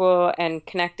spiritual and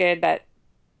connected that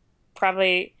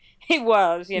probably he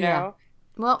was. Yeah.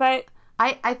 Well, but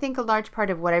I think a large part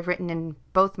of what I've written in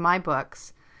both my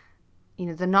books,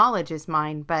 the knowledge is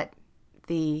mine, but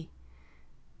the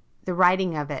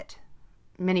writing of it.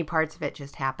 Many parts of it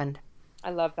just happened.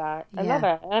 I love that. I love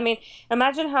it. I mean,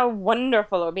 imagine how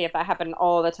wonderful it would be if that happened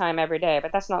all the time, every day.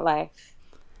 But that's not life.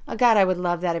 Oh, God, I would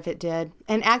love that if it did.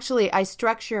 And actually, I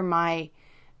structure my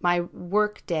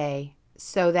work day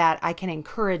so that I can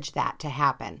encourage that to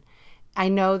happen. I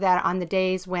know that on the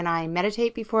days when I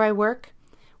meditate before I work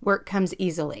comes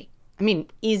easily. I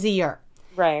mean, easier.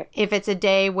 Right. If it's a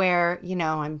day where,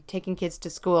 I'm taking kids to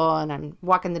school and I'm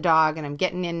walking the dog and I'm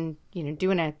getting in,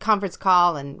 doing a conference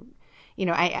call and,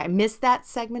 I miss that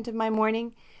segment of my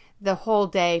morning, the whole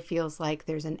day feels like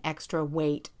there's an extra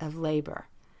weight of labor.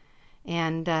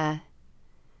 And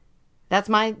that's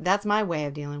my way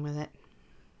of dealing with it.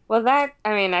 Well,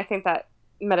 I think that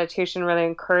meditation really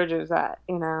encourages that,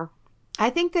 I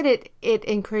think that it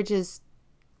encourages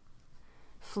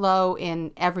flow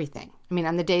in everything. I mean,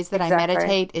 on the days that Exactly. I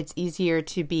meditate, it's easier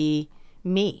to be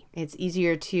me. It's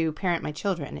easier to parent my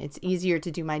children. It's easier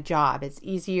to do my job. It's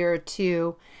easier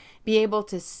to be able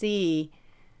to see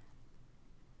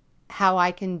how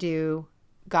I can do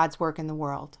God's work in the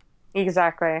world.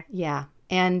 Exactly. Yeah.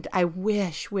 And I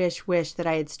wish that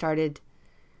I had started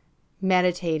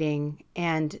meditating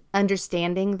and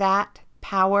understanding that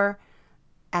power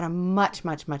at a much,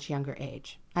 much, much younger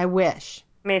age. I wish.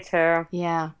 Me too.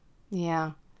 Yeah.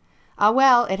 Yeah. Oh,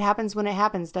 well, it happens when it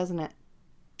happens, doesn't it?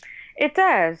 It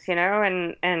does,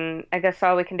 and I guess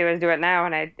all we can do is do it now.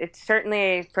 And it's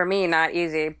certainly, for me, not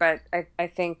easy, but I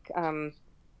think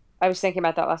I was thinking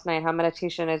about that last night, how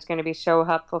meditation is going to be so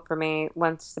helpful for me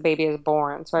once the baby is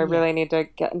born. So I really need to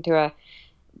get into a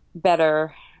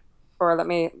better, or let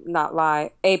me not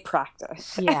lie, a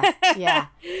practice. Yeah. Yeah.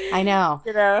 I know.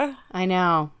 I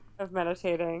know. Of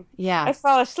meditating. Yeah. I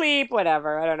fall asleep,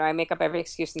 whatever. I don't know. I make up every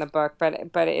excuse in the book, but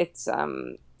it's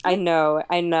I know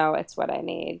it's what I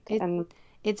need. And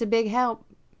it's a big help.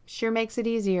 Sure makes it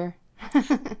easier.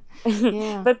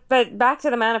 Yeah. But back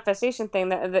to the manifestation thing,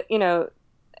 that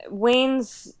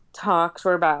Wayne's talks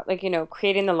were about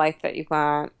creating the life that you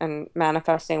want and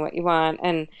manifesting what you want.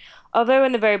 And although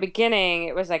in the very beginning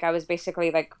it was like I was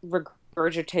basically like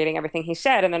regurgitating everything he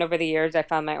said, and then over the years I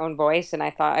found my own voice and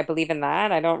I thought, I believe in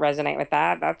that. I don't resonate with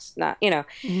that. That's not,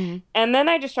 Mm-hmm. And then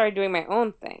I just started doing my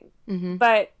own thing. Mm-hmm.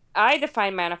 But I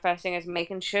define manifesting as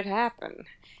making shit happen.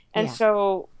 And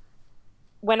so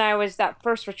when I was that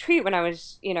first retreat, when I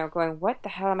was, going, what the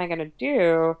hell am I going to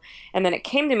do? And then it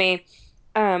came to me,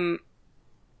 I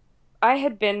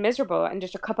had been miserable. And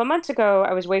just a couple months ago,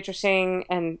 I was waitressing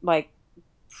and like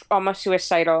almost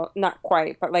suicidal, not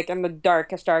quite, but like in the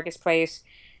darkest place.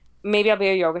 Maybe I'll be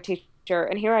a yoga teacher.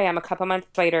 And here I am a couple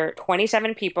months later,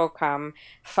 27 people come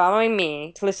following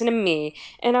me to listen to me.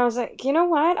 And I was like, you know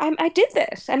what? I did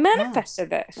this. I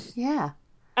manifested this. Yeah.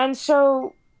 And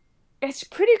so it's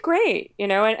pretty great,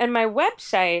 and my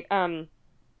website,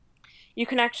 you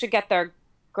can actually get there,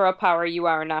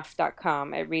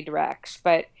 girlpoweryouareenough.com. It redirects,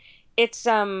 but it's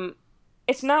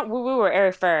not woo-woo or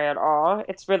airy-fairy at all.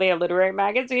 It's really a literary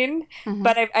magazine, Mm-hmm.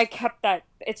 but I kept that.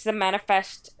 It's the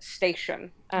Manifest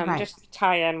Station, Right. just to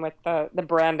tie in with the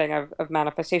branding of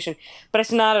manifestation. But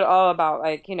it's not at all about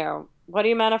like, what are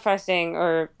you manifesting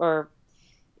or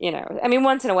I mean,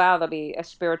 once in a while there'll be a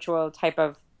spiritual type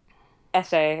of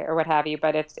essay or what have you,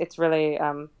 but it's really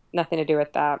nothing to do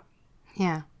with that.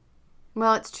 Yeah.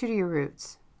 Well, it's true to your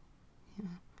roots.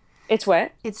 It's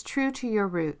what? It's true to your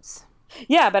roots.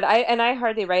 Yeah, but I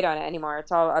hardly write on it anymore.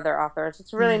 It's all other authors.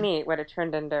 It's really neat what it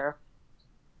turned into.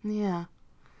 Yeah.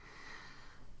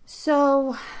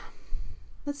 So,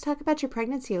 let's talk about your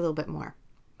pregnancy a little bit more.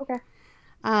 Okay.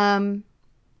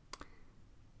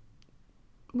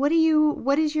 What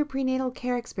is your prenatal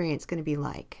care experience going to be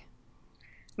like?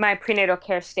 My prenatal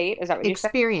care state, is that what you said?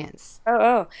 Experience.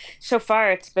 Oh. So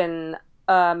far it's been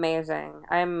amazing.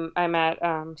 I'm at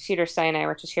Cedars-Sinai,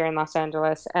 which is here in Los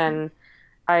Angeles, and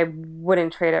I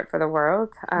wouldn't trade it for the world.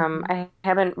 I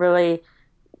haven't really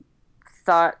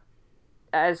thought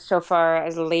so far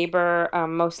as labor.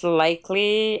 Most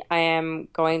likely I am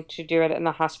going to do it in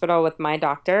the hospital with my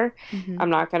doctor. Mm-hmm. I'm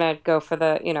not going to go for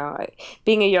the,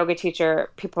 being a yoga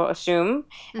teacher, people assume,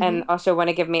 and also want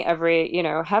to give me every,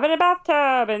 have it in a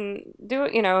bathtub and do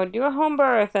a home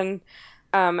birth. And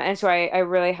so I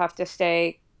really have to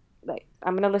stay, like,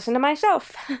 I'm going to listen to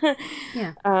myself.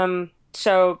 Yeah.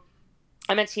 So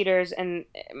I'm at Cedars, and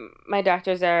my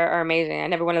doctors there are amazing. I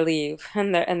never want to leave,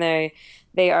 and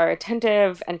they are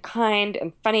attentive and kind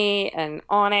and funny and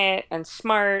on it and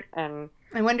smart. And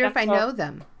I wonder if I know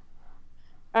them.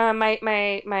 my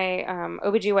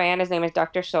OBGYN, his name is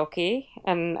Dr. Sulky,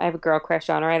 and I have a girl crush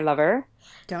on her. I love her.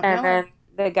 Don't And know her. then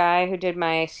the guy who did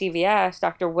my CVS,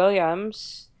 Dr.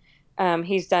 Williams,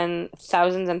 he's done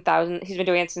thousands and thousands. He's been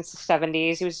doing it since the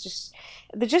 70s.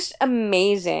 They're just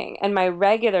amazing. And my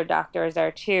regular doctor is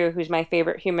there too, who's my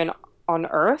favorite human on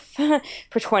earth.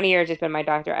 For 20 years, he's been my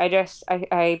doctor.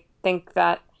 I think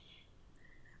that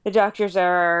the doctors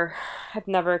there have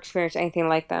never experienced anything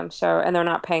like them. So, and they're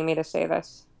not paying me to say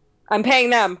this. I'm paying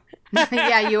them.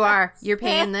 Yeah, you are. You're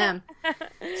paying them.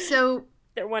 So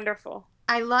They're wonderful.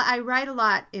 I write a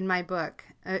lot in my book.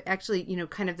 Actually,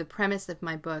 kind of the premise of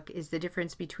my book is the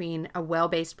difference between a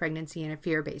well-based pregnancy and a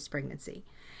fear-based pregnancy.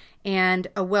 And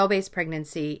a well-based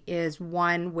pregnancy is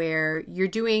one where you're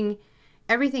doing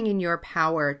everything in your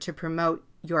power to promote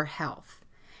your health.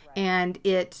 Right. And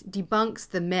it debunks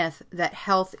the myth that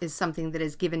health is something that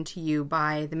is given to you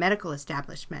by the medical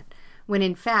establishment, when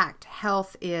in fact,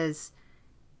 health is,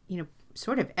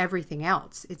 sort of everything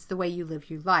else. It's the way you live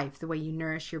your life, the way you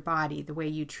nourish your body, the way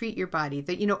you treat your body,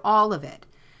 all of it,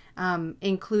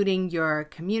 including your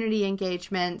community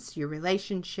engagements, your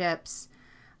relationships,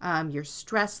 your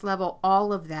stress level.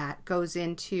 All of that goes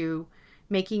into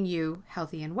making you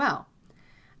healthy and well.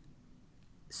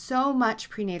 So much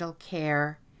prenatal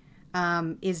care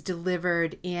is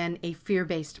delivered in a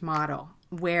fear-based model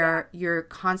where you're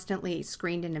constantly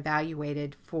screened and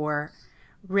evaluated for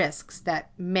risks that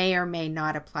may or may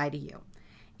not apply to you.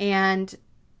 And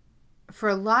for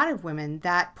a lot of women,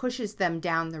 that pushes them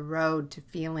down the road to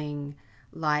feeling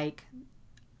like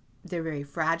they're very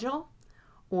fragile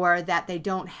or that they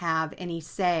don't have any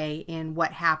say in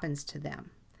what happens to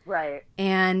them. Right.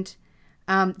 And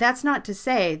that's not to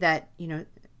say that,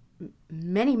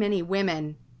 many, many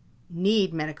women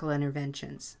need medical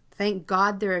interventions. Thank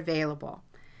God they're available.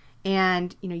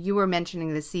 And, you were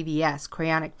mentioning the CVS,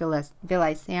 chorionic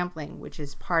villi sampling, which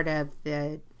is part of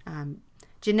the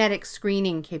genetic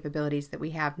screening capabilities that we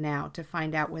have now to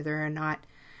find out whether or not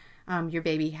your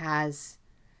baby has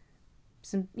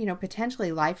some,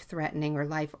 potentially life-threatening or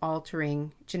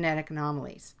life-altering genetic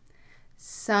anomalies.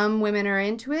 Some women are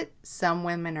into it, some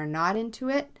women are not into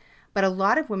it, but a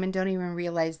lot of women don't even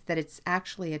realize that it's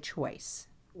actually a choice.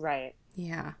 Right.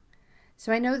 Yeah.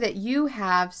 So I know that you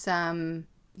have some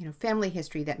family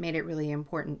history that made it really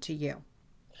important to you.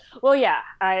 Well, yeah,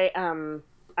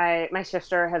 my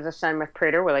sister has a son with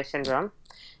Prader-Willi syndrome,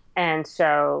 and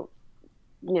so,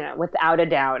 without a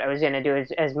doubt, I was going to do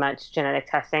as much genetic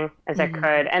testing as I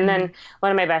could. And then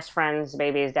one of my best friend's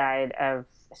babies died of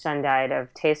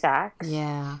Tay-Sachs.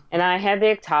 Yeah. And I had the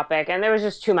ectopic, and there was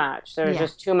just too much. There was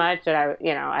just too much that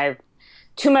I've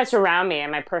too much around me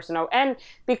and my personal, and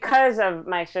because of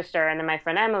my sister and then my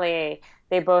friend Emily,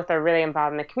 they both are really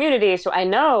involved in the community. So I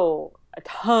know a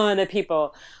ton of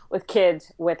people with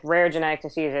kids with rare genetic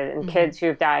diseases and kids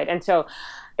who've died. And so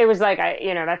it was like,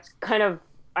 that's kind of,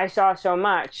 I saw so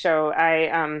much. So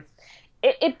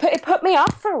it put me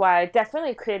off for a while. It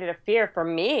definitely created a fear for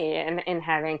me in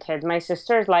having kids. My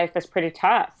sister's life is pretty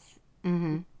tough.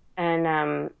 Mm-hmm.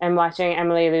 And watching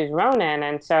Emily lose Ronan.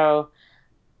 And so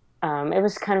it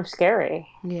was kind of scary.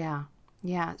 Yeah.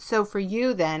 Yeah. So for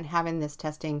you then, having this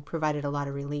testing provided a lot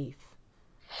of relief.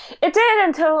 It did,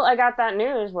 until I got that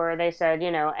news where they said,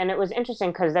 and it was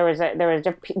interesting because there was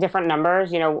different numbers.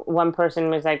 One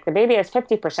person was like, the baby has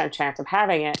 50% chance of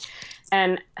having it,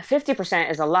 and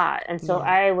 50% is a lot. And so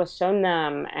I was so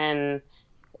numb and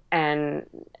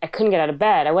I couldn't get out of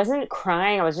bed. I wasn't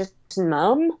crying. I was just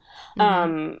numb.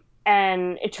 Mm-hmm.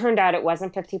 And it turned out it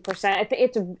wasn't 50%.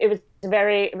 It was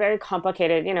very, very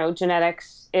complicated,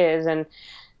 genetics is, and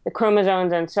the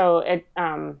chromosomes. And so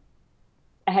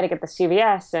I had to get the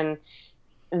CVS, and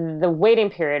the waiting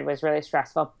period was really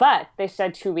stressful, but they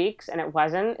said 2 weeks, and it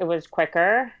wasn't. It was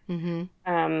quicker. Mm-hmm.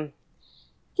 And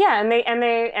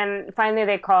finally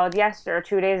they called yesterday or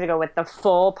 2 days ago with the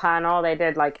full panel. They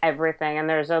did like everything, and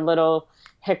there's a little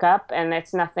hiccup, and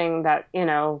it's nothing that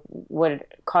would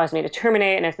cause me to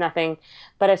terminate, and it's nothing,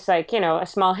 but it's like a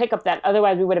small hiccup that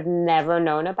otherwise we would have never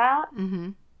known about. Mm-hmm.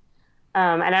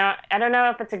 And I don't know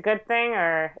if it's a good thing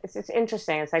or it's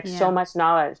interesting. It's like so much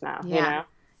knowledge now. Yeah.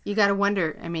 You got to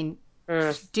wonder. I mean,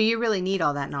 do you really need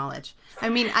all that knowledge? I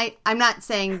mean, I'm not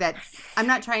saying that. I'm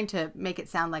not trying to make it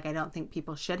sound like I don't think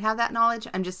people should have that knowledge.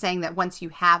 I'm just saying that once you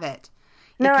have it,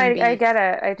 I get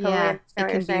it. I totally understand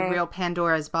it can be real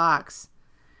Pandora's box.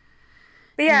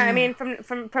 But yeah, I mean,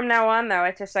 from now on though,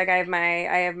 it's just like I have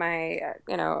my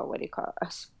what do you call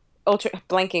it?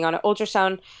 Blanking on it,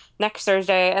 ultrasound next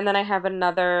Thursday, and then I have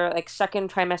another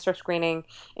second trimester screening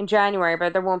in January,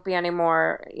 but there won't be any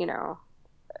more,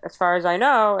 as far as I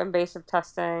know, invasive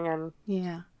testing. And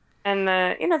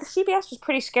the CVS was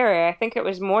pretty scary. I think it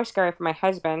was more scary for my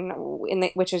husband,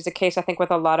 which is the case I think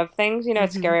with a lot of things.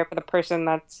 It's scarier for the person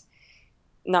that's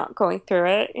not going through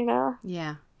it.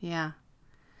 Yeah.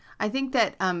 I think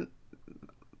that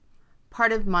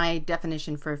part of my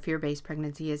definition for a fear-based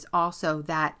pregnancy is also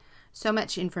that so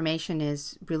much information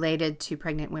is related to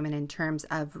pregnant women in terms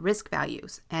of risk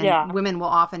values. And women will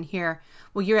often hear,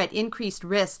 well, you're at increased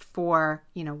risk for,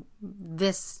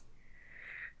 this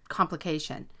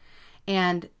complication.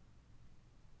 And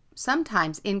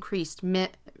sometimes increased,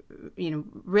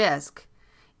 risk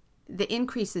the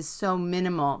increase is so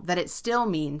minimal that it still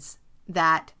means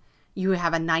that you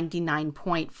have a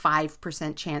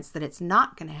 99.5% chance that it's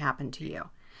not going to happen to you.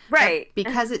 Right. But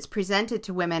because it's presented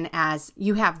to women as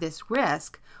you have this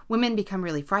risk, women become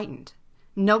really frightened.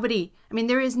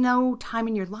 There is no time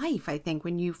in your life, I think,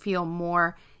 when you feel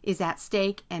more is at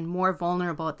stake and more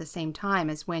vulnerable at the same time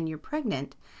as when you're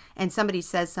pregnant and somebody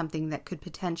says something that could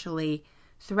potentially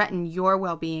threaten your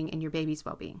well-being and your baby's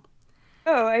well-being.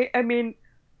 Oh, I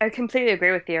completely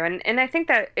agree with you. And I think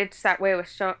that it's that way with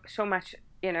so much,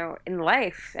 in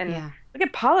life. And look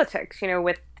at politics,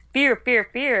 with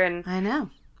fear. And I know.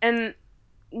 And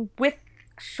with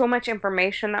so much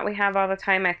information that we have all the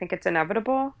time, I think it's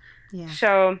inevitable. Yeah.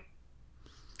 So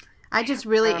I just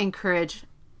really encourage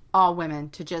all women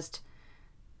to just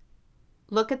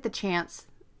look at the chance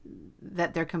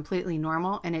that they're completely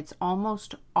normal, and it's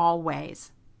almost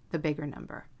always the bigger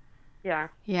number. Yeah.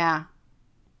 Yeah.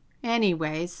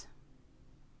 Anyways,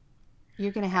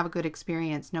 you're going to have a good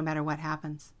experience no matter what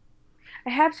happens. I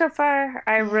have so far.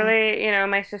 I really,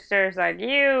 my sister's like,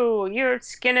 your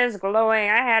skin is glowing.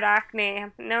 I had acne.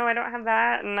 No, I don't have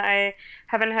that. And I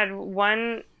haven't had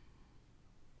 1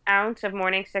 ounce of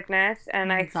morning sickness.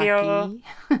 And I feel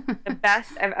the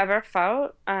best I've ever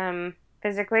felt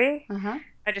physically. Uh-huh.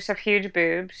 I just have huge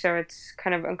boobs, so it's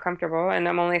kind of uncomfortable. And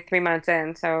I'm only 3 months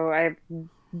in, so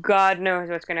God knows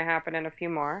what's going to happen in a few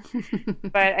more.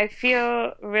 But I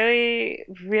feel really,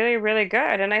 really, really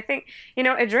good. And I think,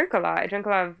 I drink a lot. I drink a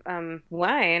lot of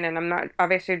wine, and I'm not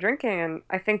obviously drinking. And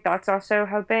I think that's also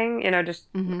helping, just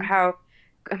how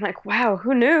I'm like, wow,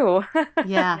 who knew?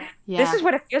 Yeah. This is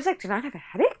what it feels like to not have a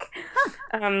headache.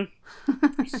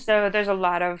 So there's a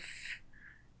lot of,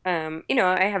 I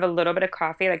have a little bit of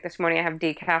coffee. Like this morning I have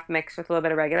decaf mixed with a little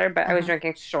bit of regular, but I was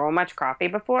drinking so much coffee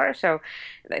before. So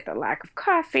like the lack of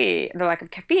coffee, the lack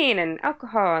of caffeine and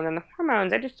alcohol, and then the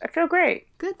hormones, I feel great.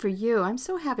 Good for you. I'm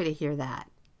so happy to hear that.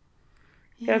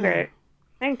 Feel great.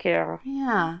 Thank you.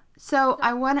 Yeah. So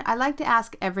I like to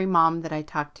ask every mom that I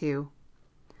talk to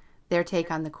their take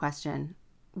on the question,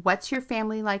 what's your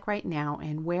family like right now,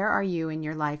 and where are you in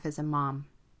your life as a mom?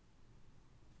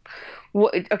 Well,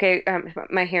 okay,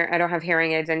 I don't have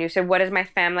hearing aids, and you said, what is my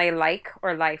family like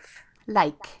or life?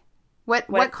 Like.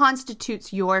 What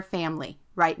constitutes your family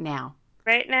right now?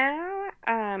 Right now,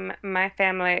 my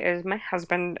family is my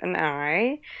husband and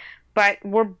I, but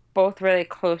we're both really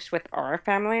close with our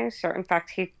families. So, in fact,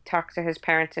 he talks to his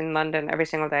parents in London every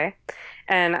single day,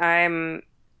 and I'm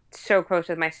so close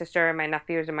with my sister and my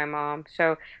nephews and my mom.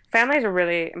 So, family is a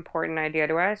really important idea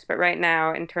to us, but right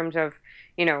now, in terms of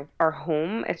our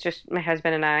home, it's just my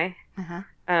husband and I. Uh-huh.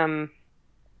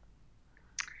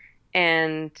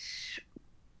 And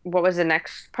what was the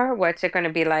next part? What's it going to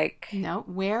be like? No,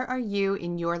 where are you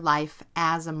in your life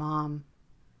as a mom?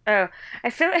 Oh,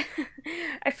 I feel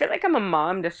like I'm a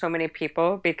mom to so many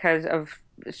people because of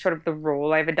sort of the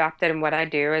role I've adopted and what I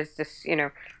do as this,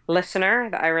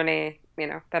 listener. The irony,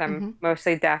 that I'm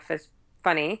mostly deaf is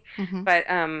funny, but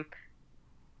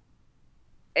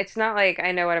it's not like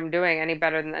I know what I'm doing any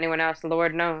better than anyone else,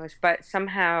 Lord knows. But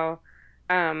somehow,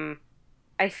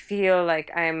 I feel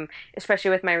like I'm,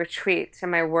 especially with my retreats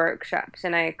and my workshops,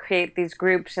 and I create these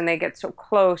groups and they get so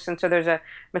close. And so there's a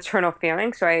maternal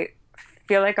feeling. So I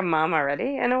feel like a mom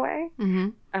already in a way.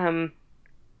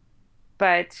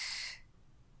 But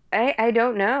I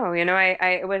don't know,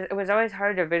 it was always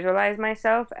hard to visualize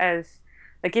myself as,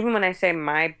 like, even when I say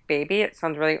my baby, it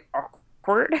sounds really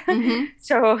awkward.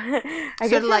 So I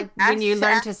guess like when you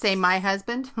learn to say my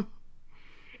husband.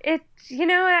 It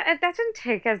that doesn't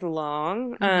take as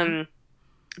long,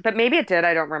 but maybe it did.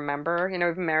 I don't remember. We've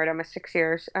been married almost 6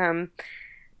 years. I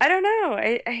don't know.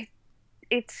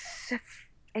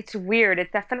 It's weird.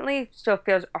 It definitely still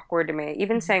feels awkward to me.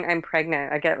 Even saying I'm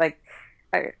pregnant, I get like,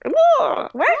 whoa,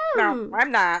 what? No,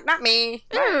 I'm not me.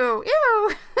 Ew.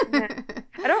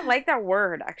 I don't like that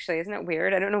word, actually. Isn't it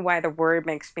weird? I don't know why the word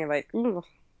makes me like, ooh.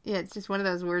 Yeah, it's just one of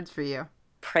those words for you.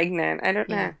 Pregnant. I don't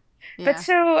know. Yeah. But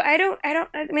so I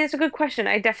mean, it's a good question.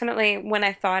 I definitely, when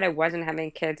I thought I wasn't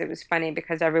having kids, it was funny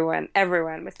because everyone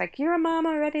was like, you're a mom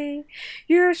already.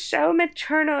 You're so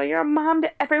maternal. You're a mom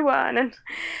to everyone.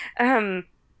 And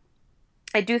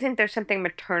I do think there's something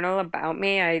maternal about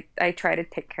me. I try to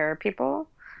take care of people.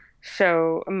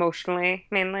 So emotionally,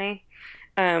 mainly.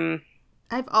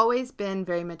 I've always been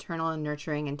very maternal and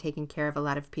nurturing and taking care of a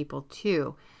lot of people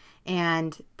too.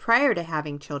 And prior to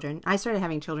having children, I started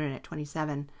having children at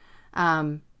 27.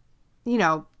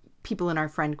 People in our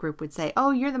friend group would say,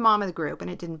 oh, you're the mom of the group. And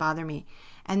it didn't bother me.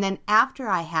 And then after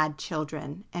I had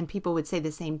children and people would say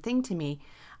the same thing to me,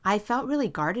 I felt really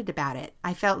guarded about it.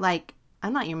 I felt like,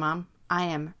 I'm not your mom. I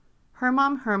am her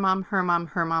mom, her mom, her mom,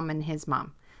 her mom, and his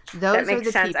mom. Those That are makes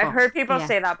the sense. people. I've heard people Yeah.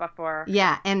 say that before.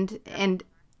 Yeah, and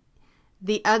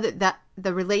the other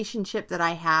the relationship that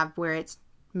I have where it's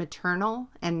maternal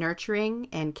and nurturing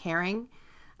and caring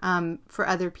for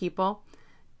other people,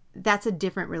 that's a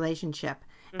different relationship.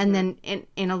 Mm-hmm. And then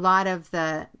in a lot of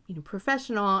the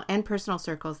professional and personal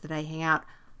circles that I hang out,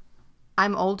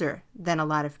 I'm older than a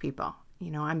lot of people.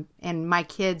 And my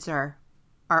kids are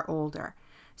older.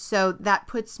 So that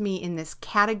puts me in this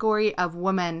category of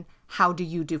woman. How do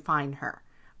you define her?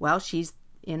 Well, she's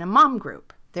in a mom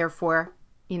group. Therefore,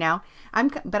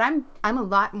 I'm a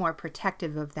lot more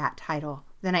protective of that title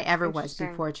than I ever was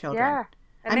before children. Yeah.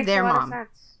 It I'm makes their a lot mom. Of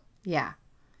sense. Yeah.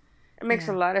 It makes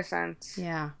a lot of sense.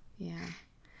 Yeah. Yeah.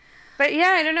 But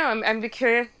yeah, I don't know. I'm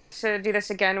curious to do this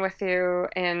again with you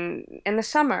in the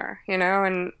summer,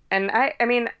 and I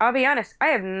mean, I'll be honest, I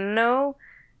have no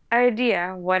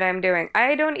idea what I'm doing.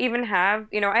 I don't even have,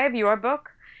 I have your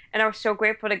book, and I was so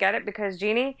grateful to get it because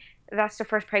Jeannie, that's the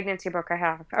first pregnancy book I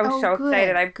have. I was so good,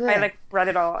 excited. good. I like read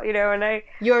it all, and I.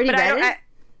 You already read it?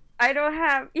 I don't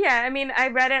have. Yeah, I mean, I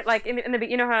read it like in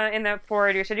the how in the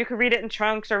forward you said you could read it in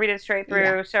chunks or read it straight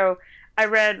through. Yeah. So I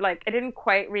read I didn't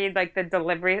quite read the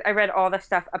delivery. I read all the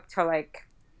stuff up to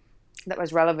that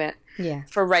was relevant. Yeah.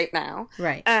 For right now.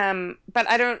 Right. But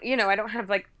I don't. I don't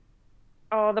have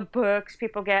all the books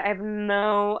people get. I have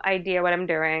no idea what I'm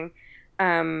doing.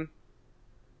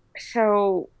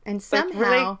 So. And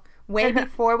somehow, way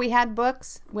before we had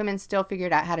books, women still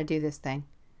figured out how to do this thing.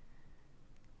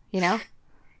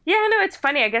 Yeah, no, it's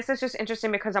funny. I guess it's just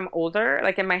interesting because I'm older.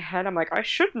 In my head, I'm I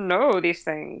should know these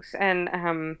things. And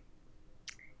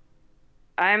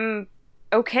I'm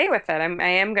okay with it. I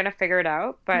am going to figure it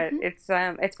out. But it's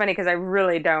funny because I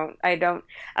really don't. I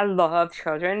love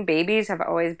children. Babies have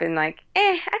always been I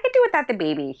could do without the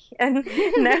baby. And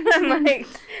then I'm they're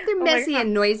messy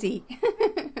and noisy.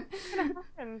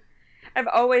 And I've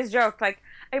always joked, I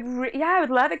would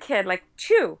love a kid,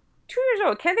 2 years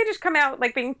old. Can't they just come out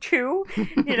being 2?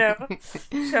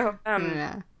 So,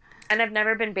 Yeah. And I've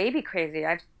never been baby crazy.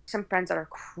 I have some friends that are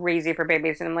crazy for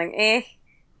babies, and I'm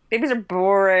babies are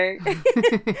boring.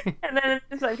 And then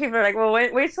it's just people are well,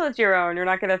 wait till it's your own. You're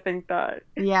not going to think that.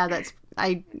 Yeah, that's,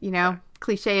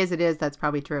 cliche as it is, that's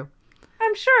probably true.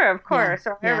 I'm sure, of course.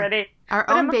 Yeah, So I already. Our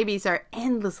own babies are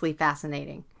endlessly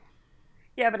fascinating.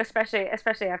 Yeah, but especially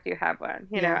after you have one,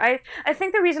 Yeah. I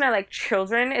think the reason I like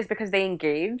children is because they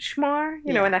engage more,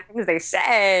 Yeah. in the things they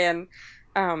say, and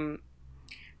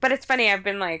but it's funny. I've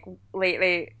been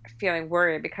lately feeling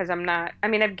worried because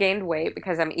I've gained weight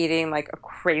because I'm eating a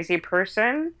crazy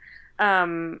person,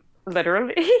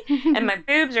 literally, and my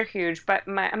boobs are huge, but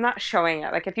I'm not showing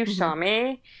it. If you saw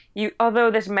me, although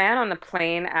this man on the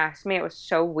plane asked me, it was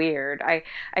so weird. I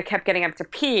kept getting up to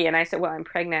pee, and I said, well, I'm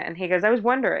pregnant, and he goes, I was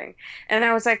wondering, and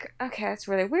I was like, okay, that's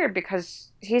really weird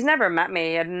because he's never met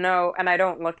me and I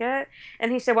don't look it,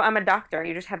 and he said, well, I'm a doctor,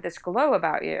 you just have this glow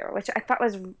about you, which I thought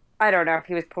was, I don't know if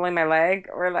he was pulling my leg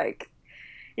or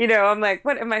I'm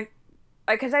what am I?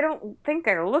 Because I don't think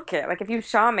I look it. If you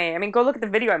saw me, go look at the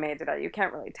video I made today. You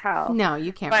can't really tell. No,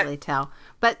 you can't really tell.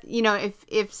 But,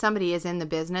 if somebody is in the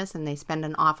business and they spend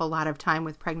an awful lot of time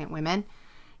with pregnant women,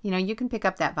 you can pick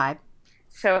up that vibe.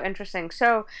 So interesting.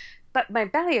 So, but my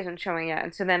belly isn't showing yet.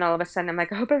 And so then all of a sudden I'm I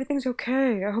hope everything's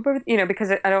okay. I hope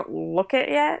because I don't look it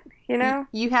yet,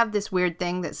 You have this weird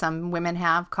thing that some women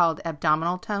have called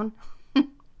abdominal tone.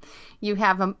 You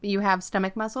have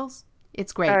stomach muscles.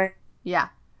 It's great. Yeah.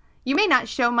 You may not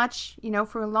show much,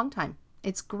 for a long time.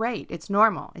 It's great. It's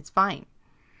normal. It's fine.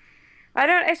 I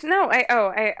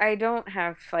don't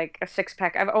have a six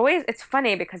pack. It's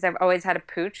funny because I've always had a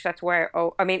pooch. That's where,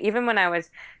 even when I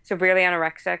was severely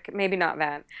anorexic, maybe not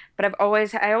that, but I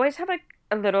always have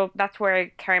a little, that's where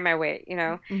I carry my weight,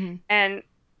 Mm-hmm. and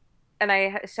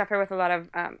I suffer with a lot of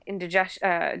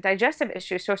digestive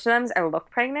issues. So sometimes I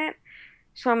look pregnant.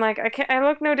 So I'm I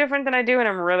look no different than I do, and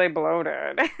I'm really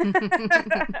bloated.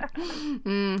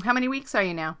 How many weeks are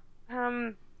you now?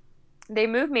 They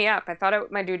moved me up. I thought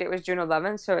my due date was June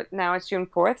 11th, so now it's June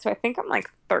 4th. So I think I'm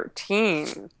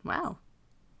 13. Wow.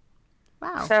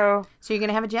 So you're going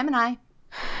to have a Gemini.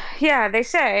 Yeah, they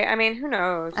say. Who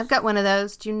knows? I've got one of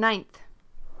those, June 9th.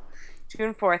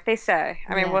 June 4th, they say.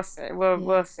 Yeah. We'll see.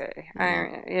 We'll see.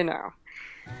 Yeah.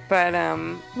 But,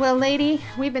 Well, lady,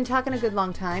 we've been talking a good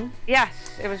long time. yes,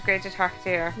 it was great to talk to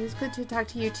you. It was good to talk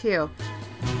to you, too.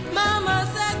 Mama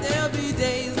said there'll be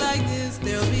days like this,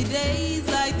 there'll be days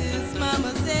like this.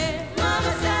 Mama said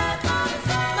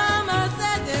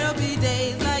there'll be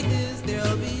days like this,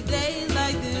 there'll be days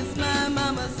like this. My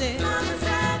mama said.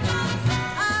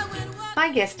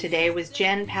 My guest today was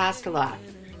Jen Pasteloff.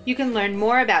 You can learn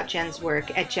more about Jen's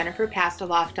work at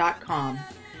jenniferpasteloff.com.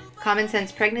 Common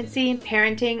Sense Pregnancy,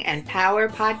 Parenting, and Power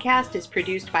podcast is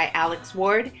produced by Alex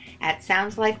Ward at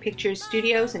Sounds Like Pictures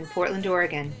Studios in Portland,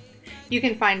 Oregon. You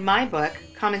can find my book,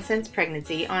 Common Sense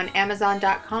Pregnancy, on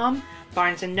Amazon.com,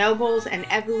 Barnes & Nobles, and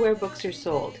everywhere books are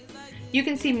sold. You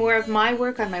can see more of my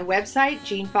work on my website,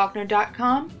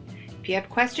 jeanfaulkner.com. If you have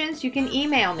questions, you can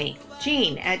email me,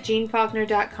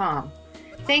 jean@jeanfaulkner.com.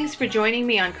 Thanks for joining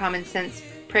me on Common Sense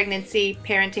Pregnancy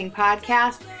Parenting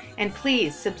Podcast, and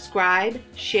please subscribe,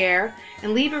 share,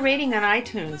 and leave a rating on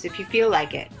iTunes if you feel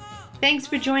like it. Thanks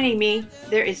for joining me.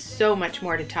 There is so much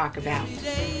more to talk about.